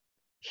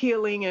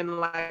healing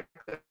and like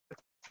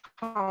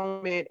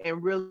atonement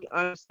and really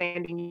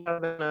understanding each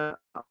other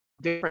on a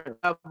different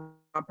level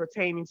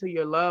pertaining to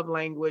your love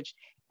language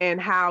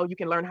and how you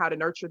can learn how to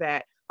nurture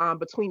that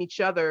between each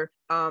other,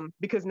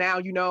 because now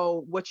you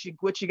know what you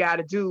got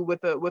to do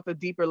with a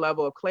deeper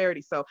level of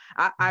clarity. So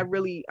I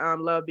really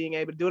love being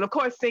able to do it. And of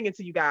course, singing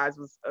to you guys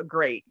was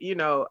great.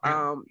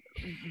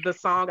 The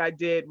song I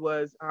did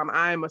was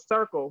I Am a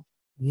Circle.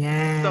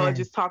 Yeah. So it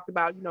just talked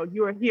about,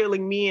 you are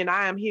healing me and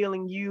I am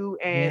healing you.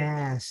 And,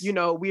 yes.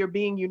 We are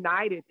being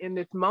united in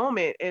this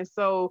moment. And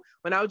so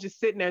when I was just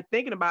sitting there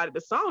thinking about it, the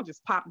song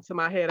just popped into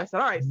my head. I said,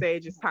 all right,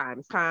 Sage, it's time.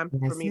 It's time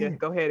for me to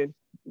go ahead and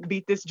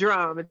beat this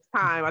drum. It's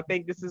time. I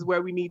think this is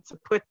where we need to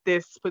put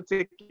this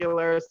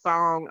particular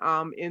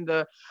song in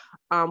the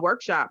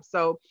workshop.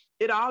 So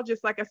it all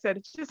just, like I said,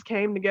 it just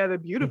came together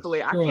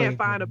beautifully. I can't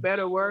find a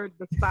better word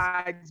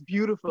besides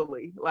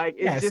beautifully. Like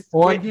it just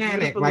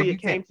organic, like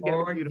it came together.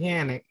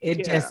 Organic.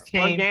 It just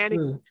came organic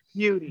through.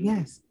 Beauty.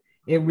 Yes,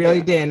 it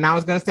really did. And I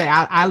was gonna say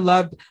I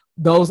loved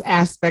those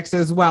aspects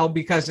as well,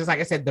 because just like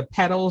I said, the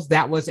petals,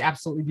 that was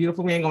absolutely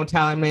beautiful. We ain't gonna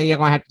tell him, man, you're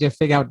gonna have to just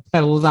figure out what the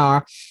petals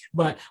are.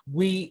 But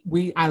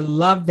I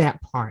love that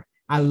part.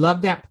 I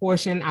love that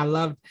portion. I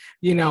loved,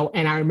 and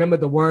I remember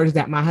the words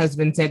that my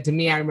husband said to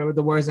me. I remember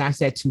the words I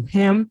said to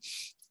him,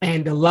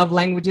 and the love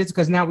languages,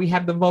 because now we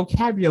have the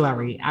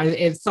vocabulary.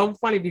 It's so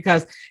funny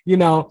because,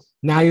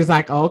 now he's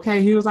like,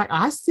 okay, he was like,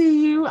 I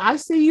see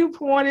you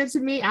pouring into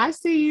me. I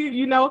see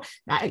you,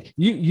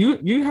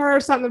 you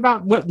heard something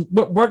about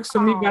what works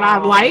for me, what I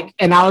like.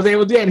 And I was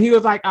able to do it. And he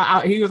was like,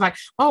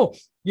 oh,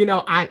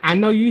 I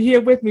know you're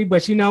here with me,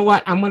 but you know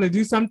what? I'm going to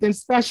do something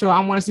special.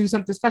 I want to do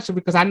something special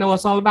because I know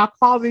it's all about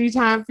quality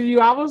time for you.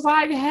 I was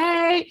like,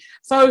 hey,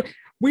 so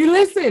we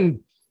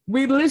listened.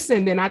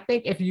 And I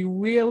think if you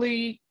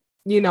really,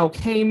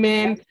 came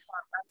in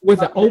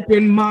with an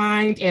open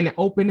mind and an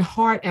open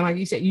heart, and like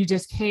you said, you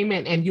just came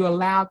in and you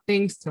allowed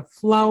things to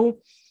flow,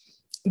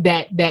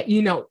 that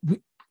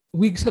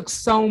we took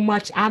so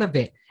much out of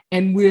it,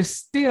 and we're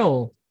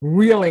still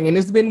reeling, and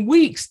it's been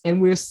weeks and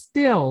we're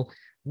still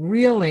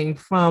reeling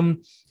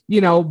from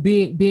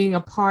being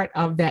a part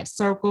of that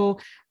circle,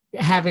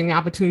 having the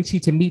opportunity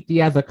to meet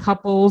the other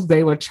couples.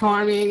 They were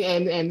charming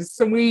and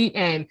sweet,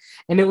 and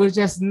it was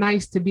just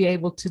nice to be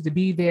able to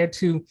be there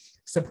to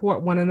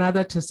support one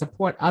another, to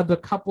support other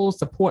couples,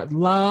 support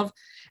love.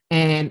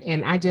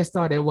 And I just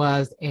thought it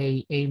was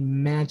a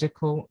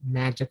magical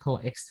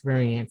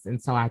experience.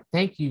 And so I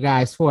thank you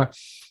guys for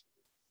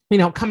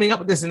coming up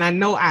with this. And I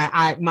know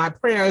my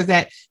prayer is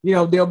that,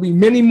 there'll be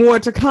many more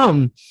to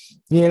come,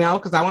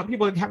 because I want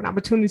people to have an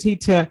opportunity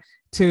to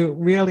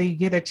really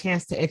get a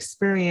chance to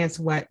experience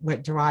what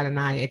Gerard and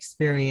I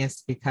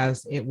experienced,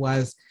 because it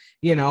was,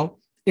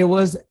 it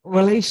was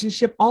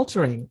relationship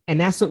altering. And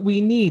that's what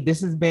we need. This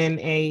has been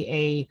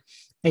a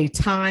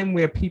time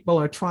where people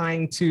are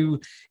trying to,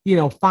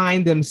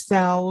 find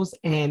themselves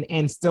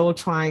and still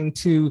trying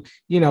to,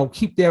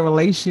 keep their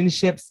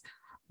relationships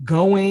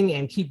going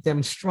and keep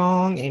them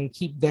strong and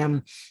keep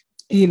them,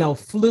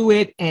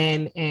 fluid.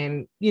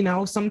 And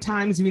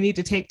sometimes we need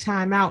to take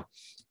time out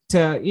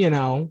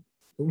to,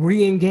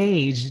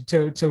 re-engage,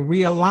 to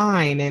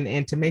realign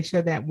and to make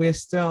sure that we're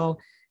still,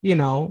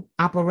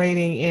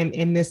 operating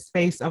in this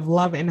space of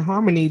love and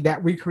harmony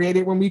that we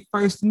created when we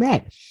first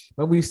met.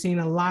 But we've seen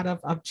a lot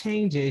of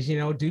changes,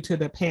 due to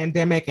the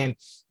pandemic and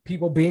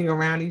people being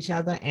around each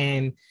other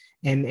and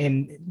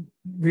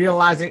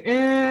realizing,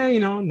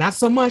 not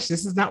so much.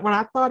 This is not what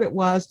I thought it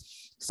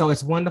was. So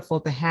it's wonderful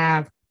to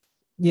have,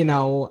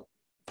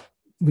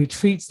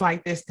 retreats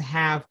like this, to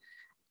have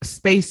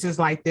spaces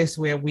like this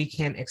where we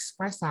can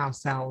express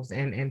ourselves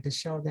and to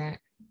show that,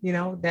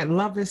 that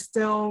love is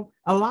still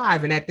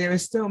alive and that there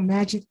is still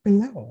magic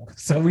below.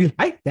 So we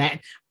like that.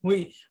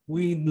 We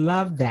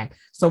love that.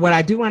 So what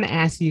I do want to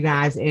ask you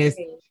guys is,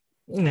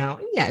 what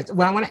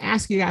I want to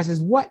ask you guys is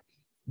what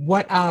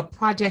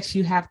projects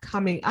you have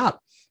coming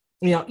up,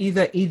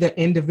 either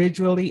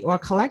individually or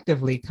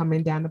collectively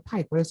coming down the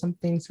pipe. What are some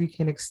things we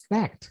can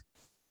expect?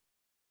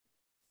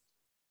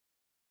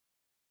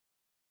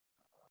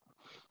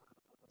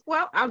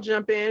 Well, I'll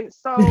jump in.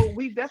 So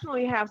we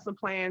definitely have some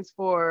plans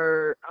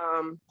for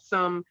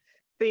some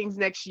things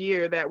next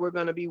year that we're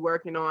going to be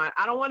working on.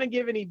 I don't want to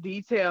give any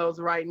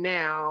details right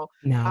now,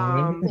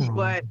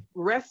 but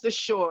rest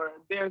assured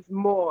there's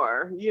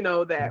more,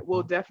 that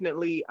we'll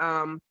definitely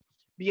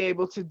be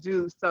able to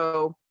do.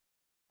 So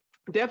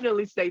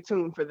definitely stay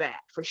tuned for that,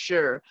 for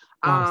sure.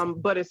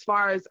 Awesome. But as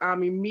far as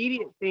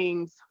immediate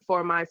things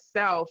for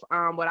myself,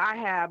 what I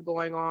have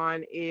going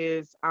on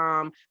is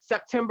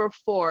September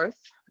 4th.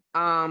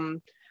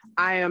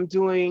 I am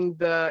doing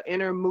the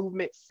Inner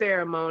Movement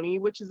Ceremony,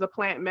 which is a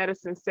plant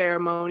medicine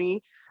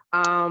ceremony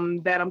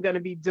that I'm going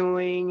to be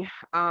doing,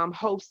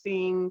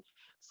 hosting.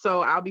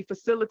 So I'll be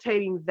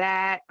facilitating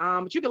that.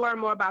 But you can learn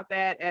more about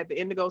that at the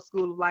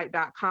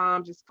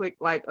indigoschooloflight.com. Just click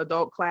like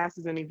adult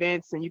classes and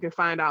events, and you can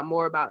find out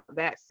more about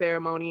that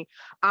ceremony.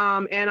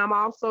 And I'm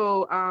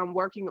also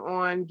working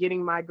on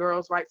getting my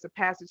Girls Rites of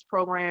Passage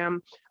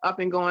program up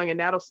and going, and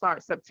that'll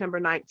start September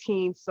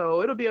 19th.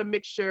 So it'll be a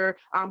mixture,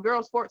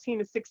 girls 14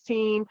 to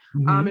 16.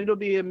 And it'll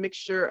be a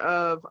mixture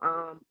of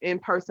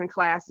in-person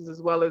classes,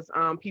 as well as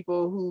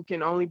people who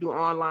can only do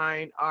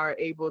online are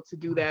able to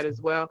do that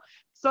as well.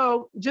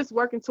 So just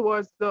working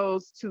towards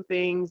those two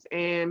things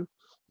and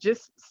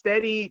just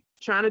steady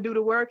trying to do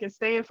the work and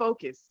staying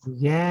focused.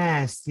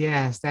 Yes,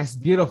 that's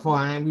beautiful.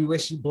 And we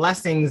wish you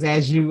blessings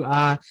as you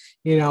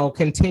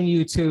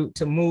continue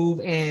to move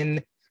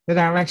in the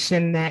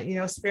direction that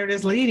Spirit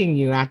is leading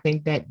you. I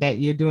think that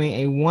you're doing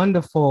a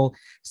wonderful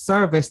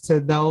service to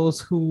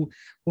those who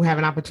have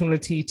an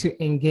opportunity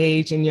to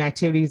engage in your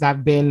activities.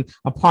 I've been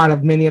a part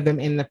of many of them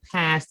in the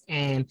past,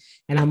 and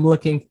I'm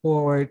looking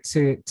forward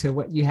to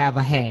what you have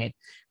ahead.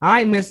 All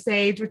right, Miss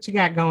Sage, what you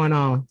got going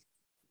on?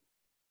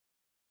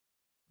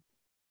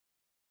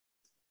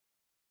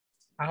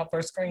 I hope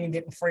her screen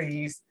didn't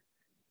freeze.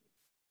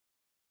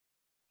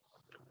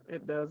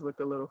 It does look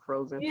a little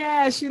frozen.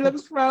 Yeah, she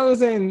looks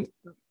frozen.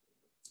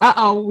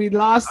 We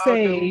lost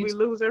Sage. Did we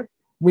lose her?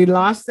 We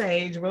lost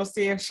Sage. We'll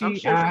see if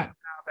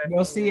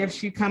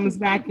she comes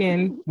back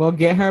in. We'll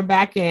get her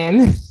back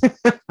in.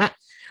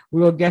 We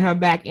will get her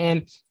back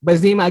in. But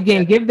Zima,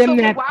 again, give them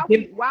that.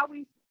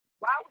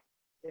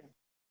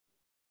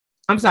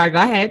 I'm sorry.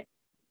 Go ahead.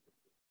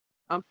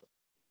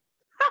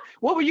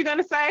 What were you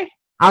gonna say?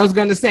 I was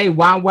going to say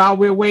while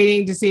we're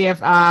waiting to see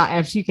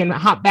if she can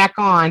hop back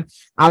on,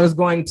 I was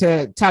going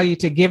to tell you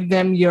to give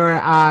them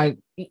your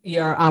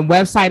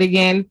website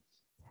again.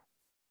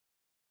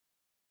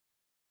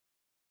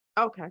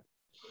 Okay.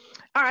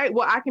 All right.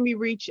 Well, I can be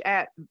reached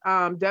at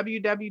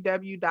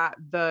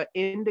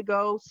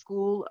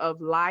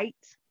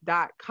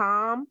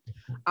www.theindigoschooloflight.com.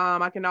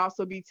 I can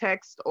also be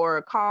texted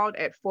or called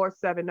at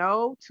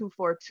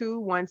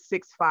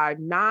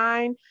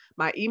 470-242-1659.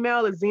 My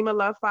email is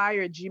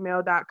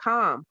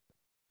zimalovefire@gmail.com.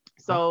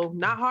 So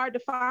not hard to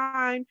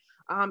find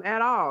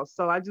at all.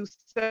 So I do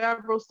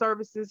several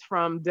services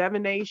from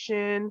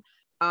divination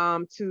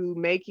to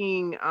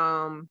making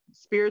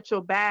spiritual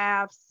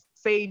baths,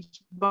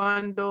 sage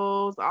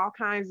bundles, all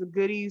kinds of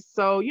goodies.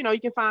 So, you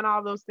can find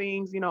all those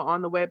things,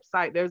 on the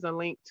website. There's a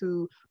link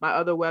to my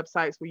other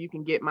websites where you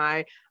can get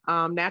my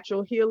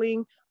natural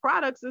healing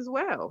products as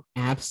well.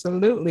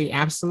 Absolutely.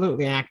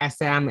 Absolutely. Like I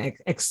said, I'm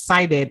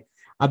excited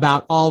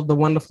about all the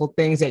wonderful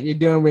things that you're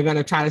doing. We're going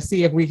to try to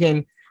see if we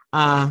can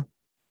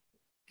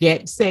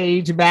get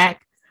Sage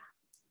back.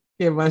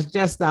 Give us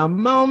just a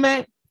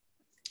moment.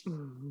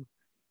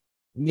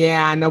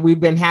 Yeah, I know we've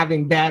been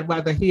having bad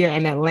weather here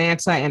in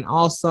Atlanta, and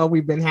also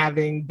we've been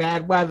having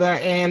bad weather,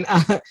 and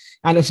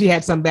I know she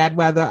had some bad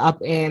weather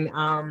up in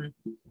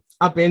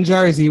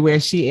Jersey where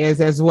she is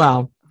as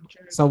well.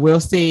 So we'll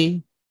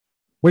see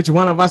which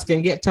one of us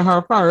can get to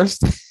her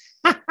first.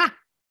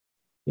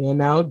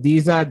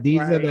 These are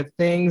the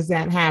things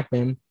that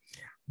happen.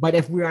 But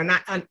if we are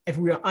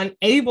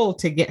unable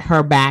to get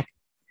her back,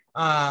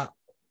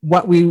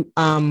 what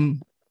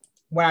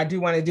I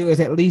do want to do is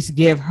at least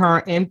give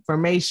her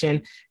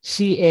information.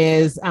 She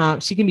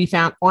can be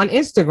found on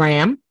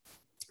Instagram,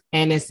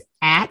 and it's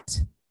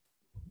at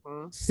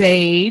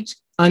Sage_the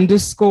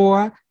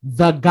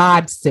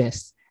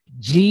Godsis,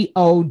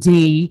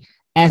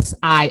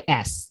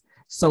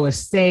 So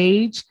it's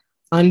Sage_the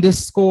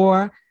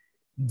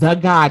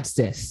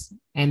Godsis.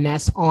 And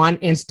that's on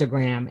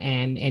Instagram,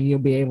 and you'll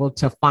be able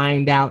to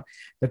find out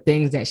the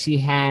things that she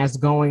has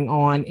going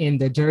on in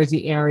the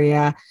Jersey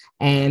area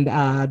and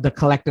the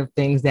collective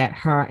things that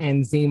her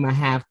and Zima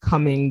have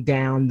coming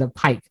down the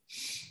pike.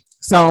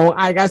 So,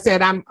 like I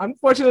said,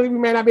 unfortunately, we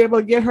may not be able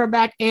to get her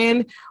back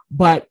in,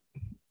 but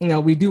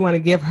we do want to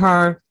give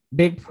her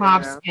big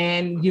props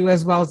and you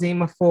as well,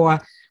 Zima,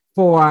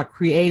 for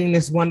creating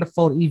this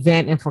wonderful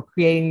event and for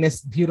creating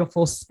this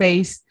beautiful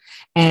space.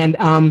 And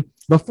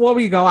before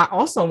we go, I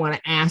also want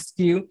to ask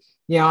you,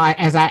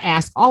 as I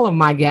ask all of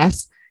my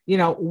guests,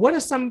 what are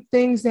some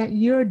things that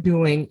you're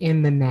doing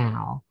in the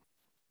now?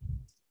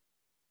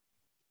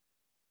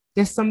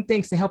 There's some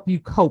things to help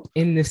you cope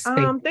in this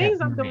space.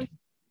 Things I'm doing.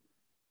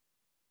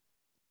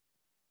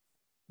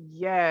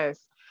 Yes.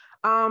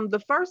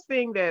 The first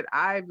thing that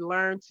I've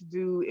learned to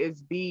do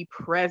is be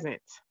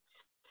present.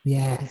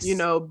 Yes.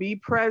 Be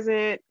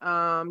present,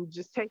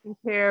 just taking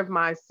care of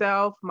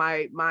myself,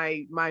 my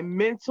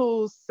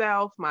mental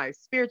self, my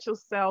spiritual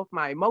self,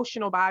 my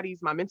emotional bodies,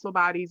 my mental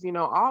bodies,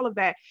 all of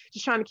that,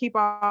 just trying to keep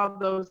all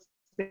those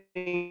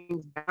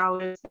things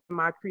balanced,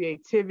 my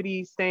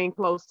creativity, staying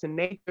close to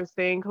nature,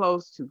 staying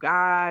close to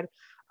God,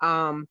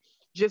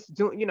 just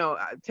doing,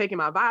 taking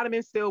my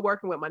vitamins, still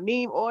working with my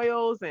neem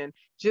oils, and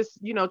just,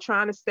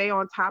 trying to stay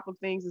on top of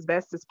things as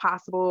best as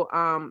possible.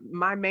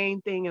 My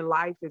main thing in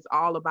life is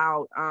all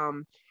about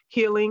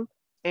healing.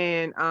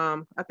 And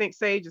I think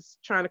Sage is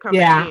trying to come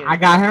in. Yeah, I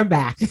got her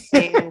back.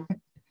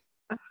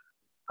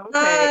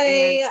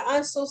 Okay. Hi,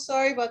 I'm so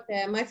sorry about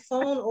that. My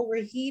phone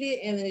overheated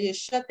and it just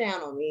shut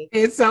down on me.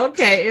 It's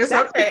okay. It's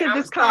That's okay. Because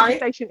this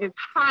conversation is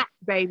hot,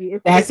 baby.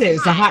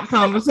 It's a hot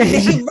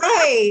conversation.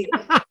 Right.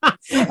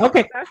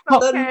 Okay.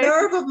 The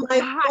nerve of my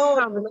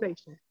phone.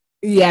 Conversation.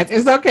 Yes,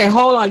 it's okay.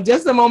 Hold on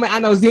just a moment. I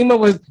know Zima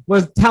was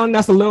telling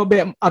us a little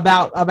bit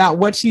about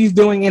what she's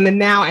doing in the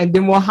now, and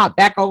then we'll hop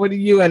back over to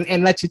you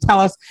and let you tell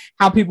us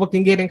how people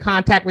can get in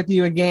contact with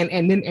you again,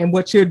 and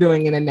what you're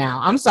doing in the now.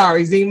 I'm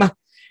sorry, Zima.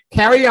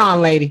 Carry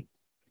on, lady.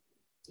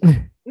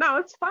 No,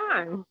 it's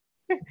fine.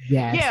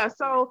 Yes. Yeah,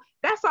 so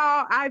that's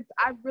all I've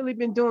really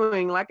been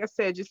doing. Like I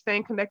said, just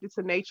staying connected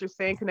to nature,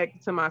 staying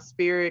connected to my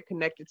spirit,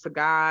 connected to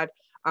God,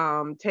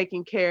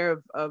 taking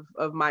care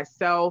of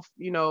myself,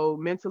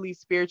 mentally,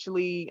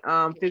 spiritually,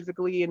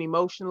 physically, and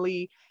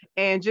emotionally,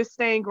 and just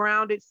staying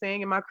grounded,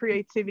 staying in my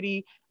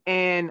creativity,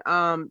 and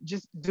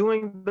just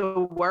doing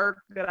the work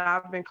that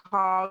I've been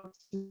called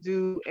to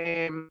do,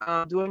 and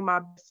doing my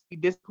best to be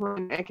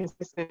disciplined and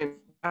consistent.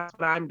 That's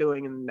what I'm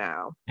doing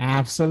now.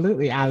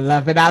 Absolutely. I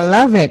love it. I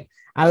love it.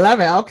 I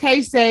love it.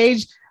 Okay,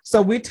 Sage. So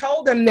we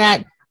told them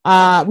that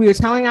we were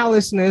telling our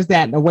listeners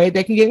that the way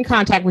they can get in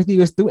contact with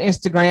you is through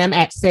Instagram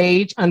at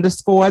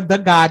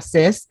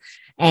Sage_the-Godsis.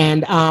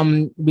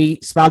 And we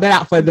spelled it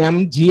out for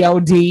them,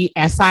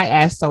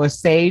 GODSIS. So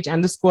it's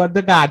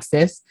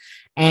Sage_the-Godsis.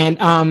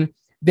 And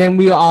then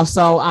we are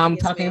also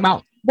talking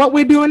about what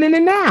we're doing in the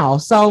now.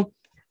 So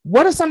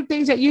what are some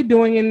things that you're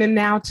doing in the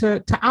now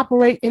to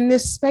operate in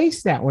this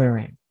space that we're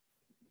in?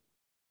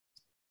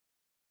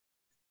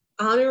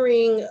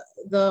 Honoring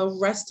the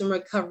rest and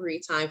recovery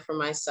time for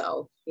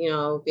myself.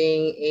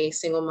 Being a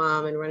single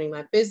mom and running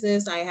my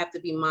business, I have to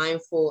be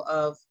mindful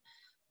of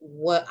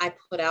what I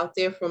put out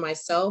there for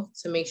myself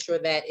to make sure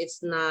that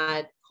it's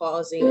not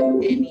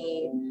causing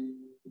any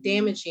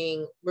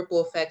damaging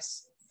ripple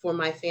effects for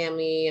my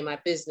family and my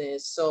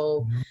business.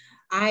 So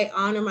I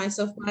honor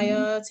myself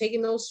by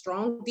taking those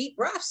strong, deep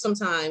breaths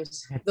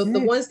sometimes, the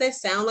ones that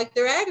sound like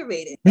they're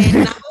aggravated.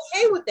 And I'm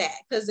okay with that,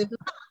 because if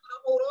not,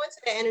 hold on to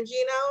that energy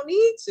and I don't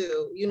need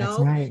to,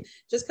 right.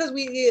 Just because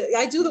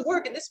I do the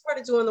work, and this part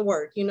of doing the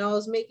work,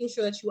 is making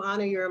sure that you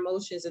honor your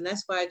emotions. And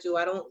that's why I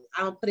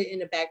don't put it in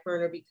the back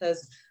burner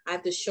because I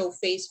have to show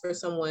face for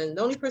someone.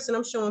 The only person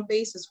I'm showing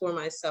face is for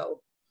myself.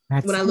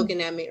 When I look in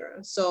that mirror.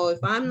 So if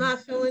I'm not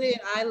feeling it,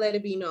 I let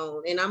it be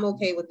known, and I'm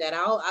okay with that.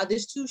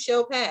 This too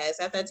shall pass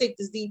after I take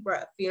this deep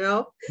breath,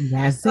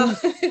 That's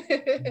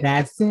it.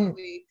 That's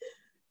it.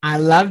 I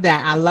love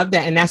that. I love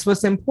that. And that's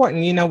what's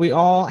important. We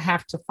all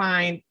have to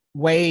find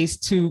ways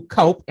to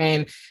cope.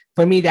 And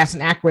for me, that's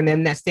an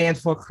acronym that stands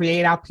for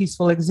Create Our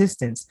Peaceful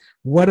Existence.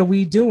 What are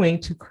we doing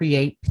to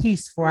create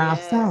peace for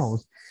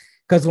ourselves?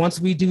 Because once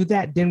we do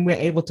that, then we're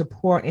able to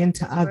pour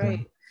into others.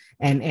 Right.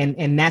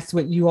 And that's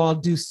what you all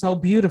do so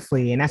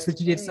beautifully. And that's what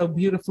you did so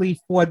beautifully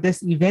for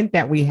this event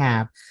that we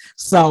have.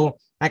 So,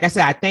 like I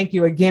said, I thank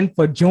you again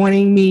for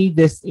joining me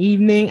this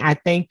evening. I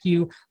thank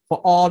you for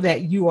all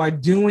that you are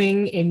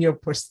doing in your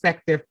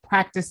prospective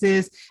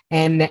practices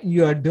and that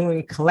you are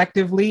doing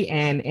collectively.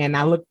 And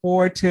I look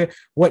forward to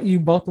what you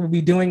both will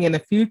be doing in the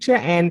future.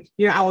 And,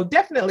 I will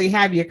definitely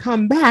have you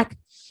come back,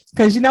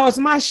 because, it's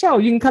my show.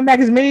 You can come back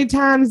as many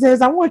times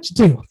as I want you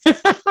to.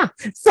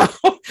 So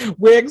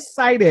we're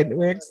excited.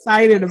 We're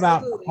excited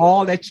about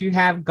all that you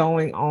have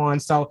going on.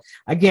 So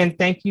again,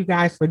 thank you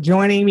guys for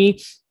joining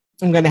me.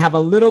 I'm going to have a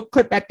little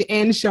clip at the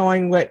end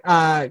showing what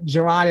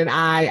Gerard and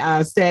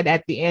I said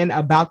at the end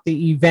about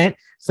the event.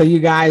 So you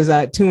guys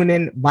tune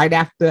in right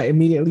after,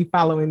 immediately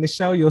following the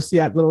show. You'll see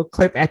that little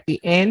clip at the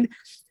end.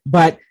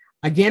 But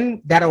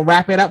again, that'll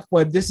wrap it up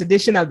for this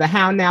edition of the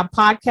How Now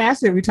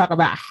podcast, where we talk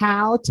about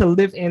how to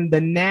live in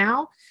the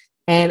now.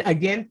 And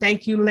again,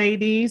 thank you,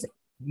 ladies.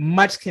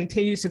 Much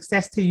continued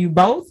success to you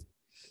both.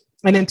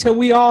 And until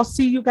we all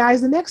see you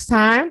guys the next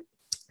time,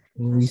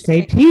 we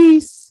say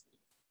peace.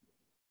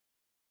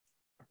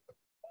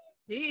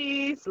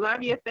 Peace.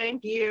 Love you.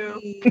 Thank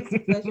you.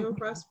 Pleasure and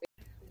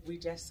prosperity. We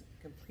just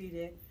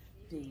completed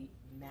the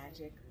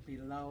Magic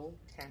Below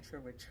Tantra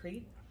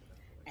Retreat,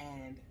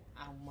 and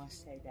I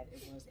must say that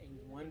it was a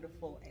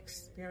wonderful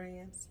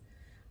experience.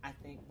 I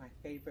think my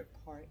favorite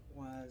part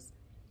was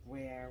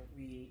where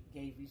we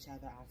gave each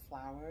other our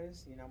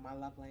flowers. My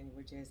love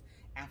language is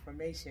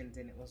affirmations,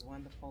 and it was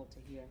wonderful to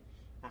hear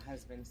my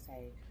husband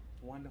say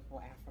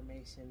wonderful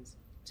affirmations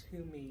to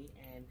me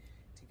and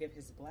to give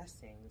his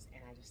blessings.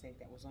 And I just think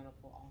that was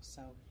wonderful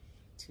also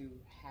to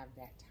have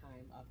that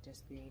time of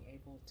just being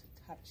able to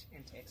touch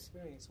and to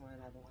experience one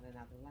another on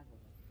another level.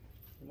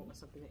 And what was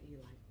something that you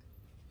liked?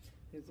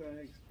 Yes,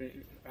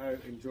 I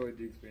enjoyed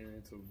the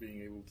experience of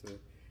being able to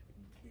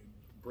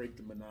break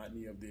the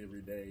monotony of the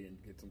everyday and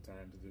get some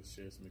time to just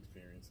share some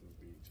experiences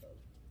with each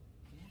other.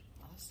 Yeah,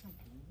 awesome.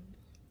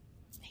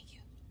 Thank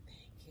you.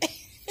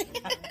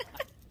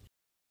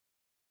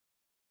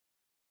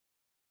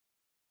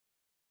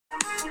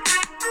 Thank you.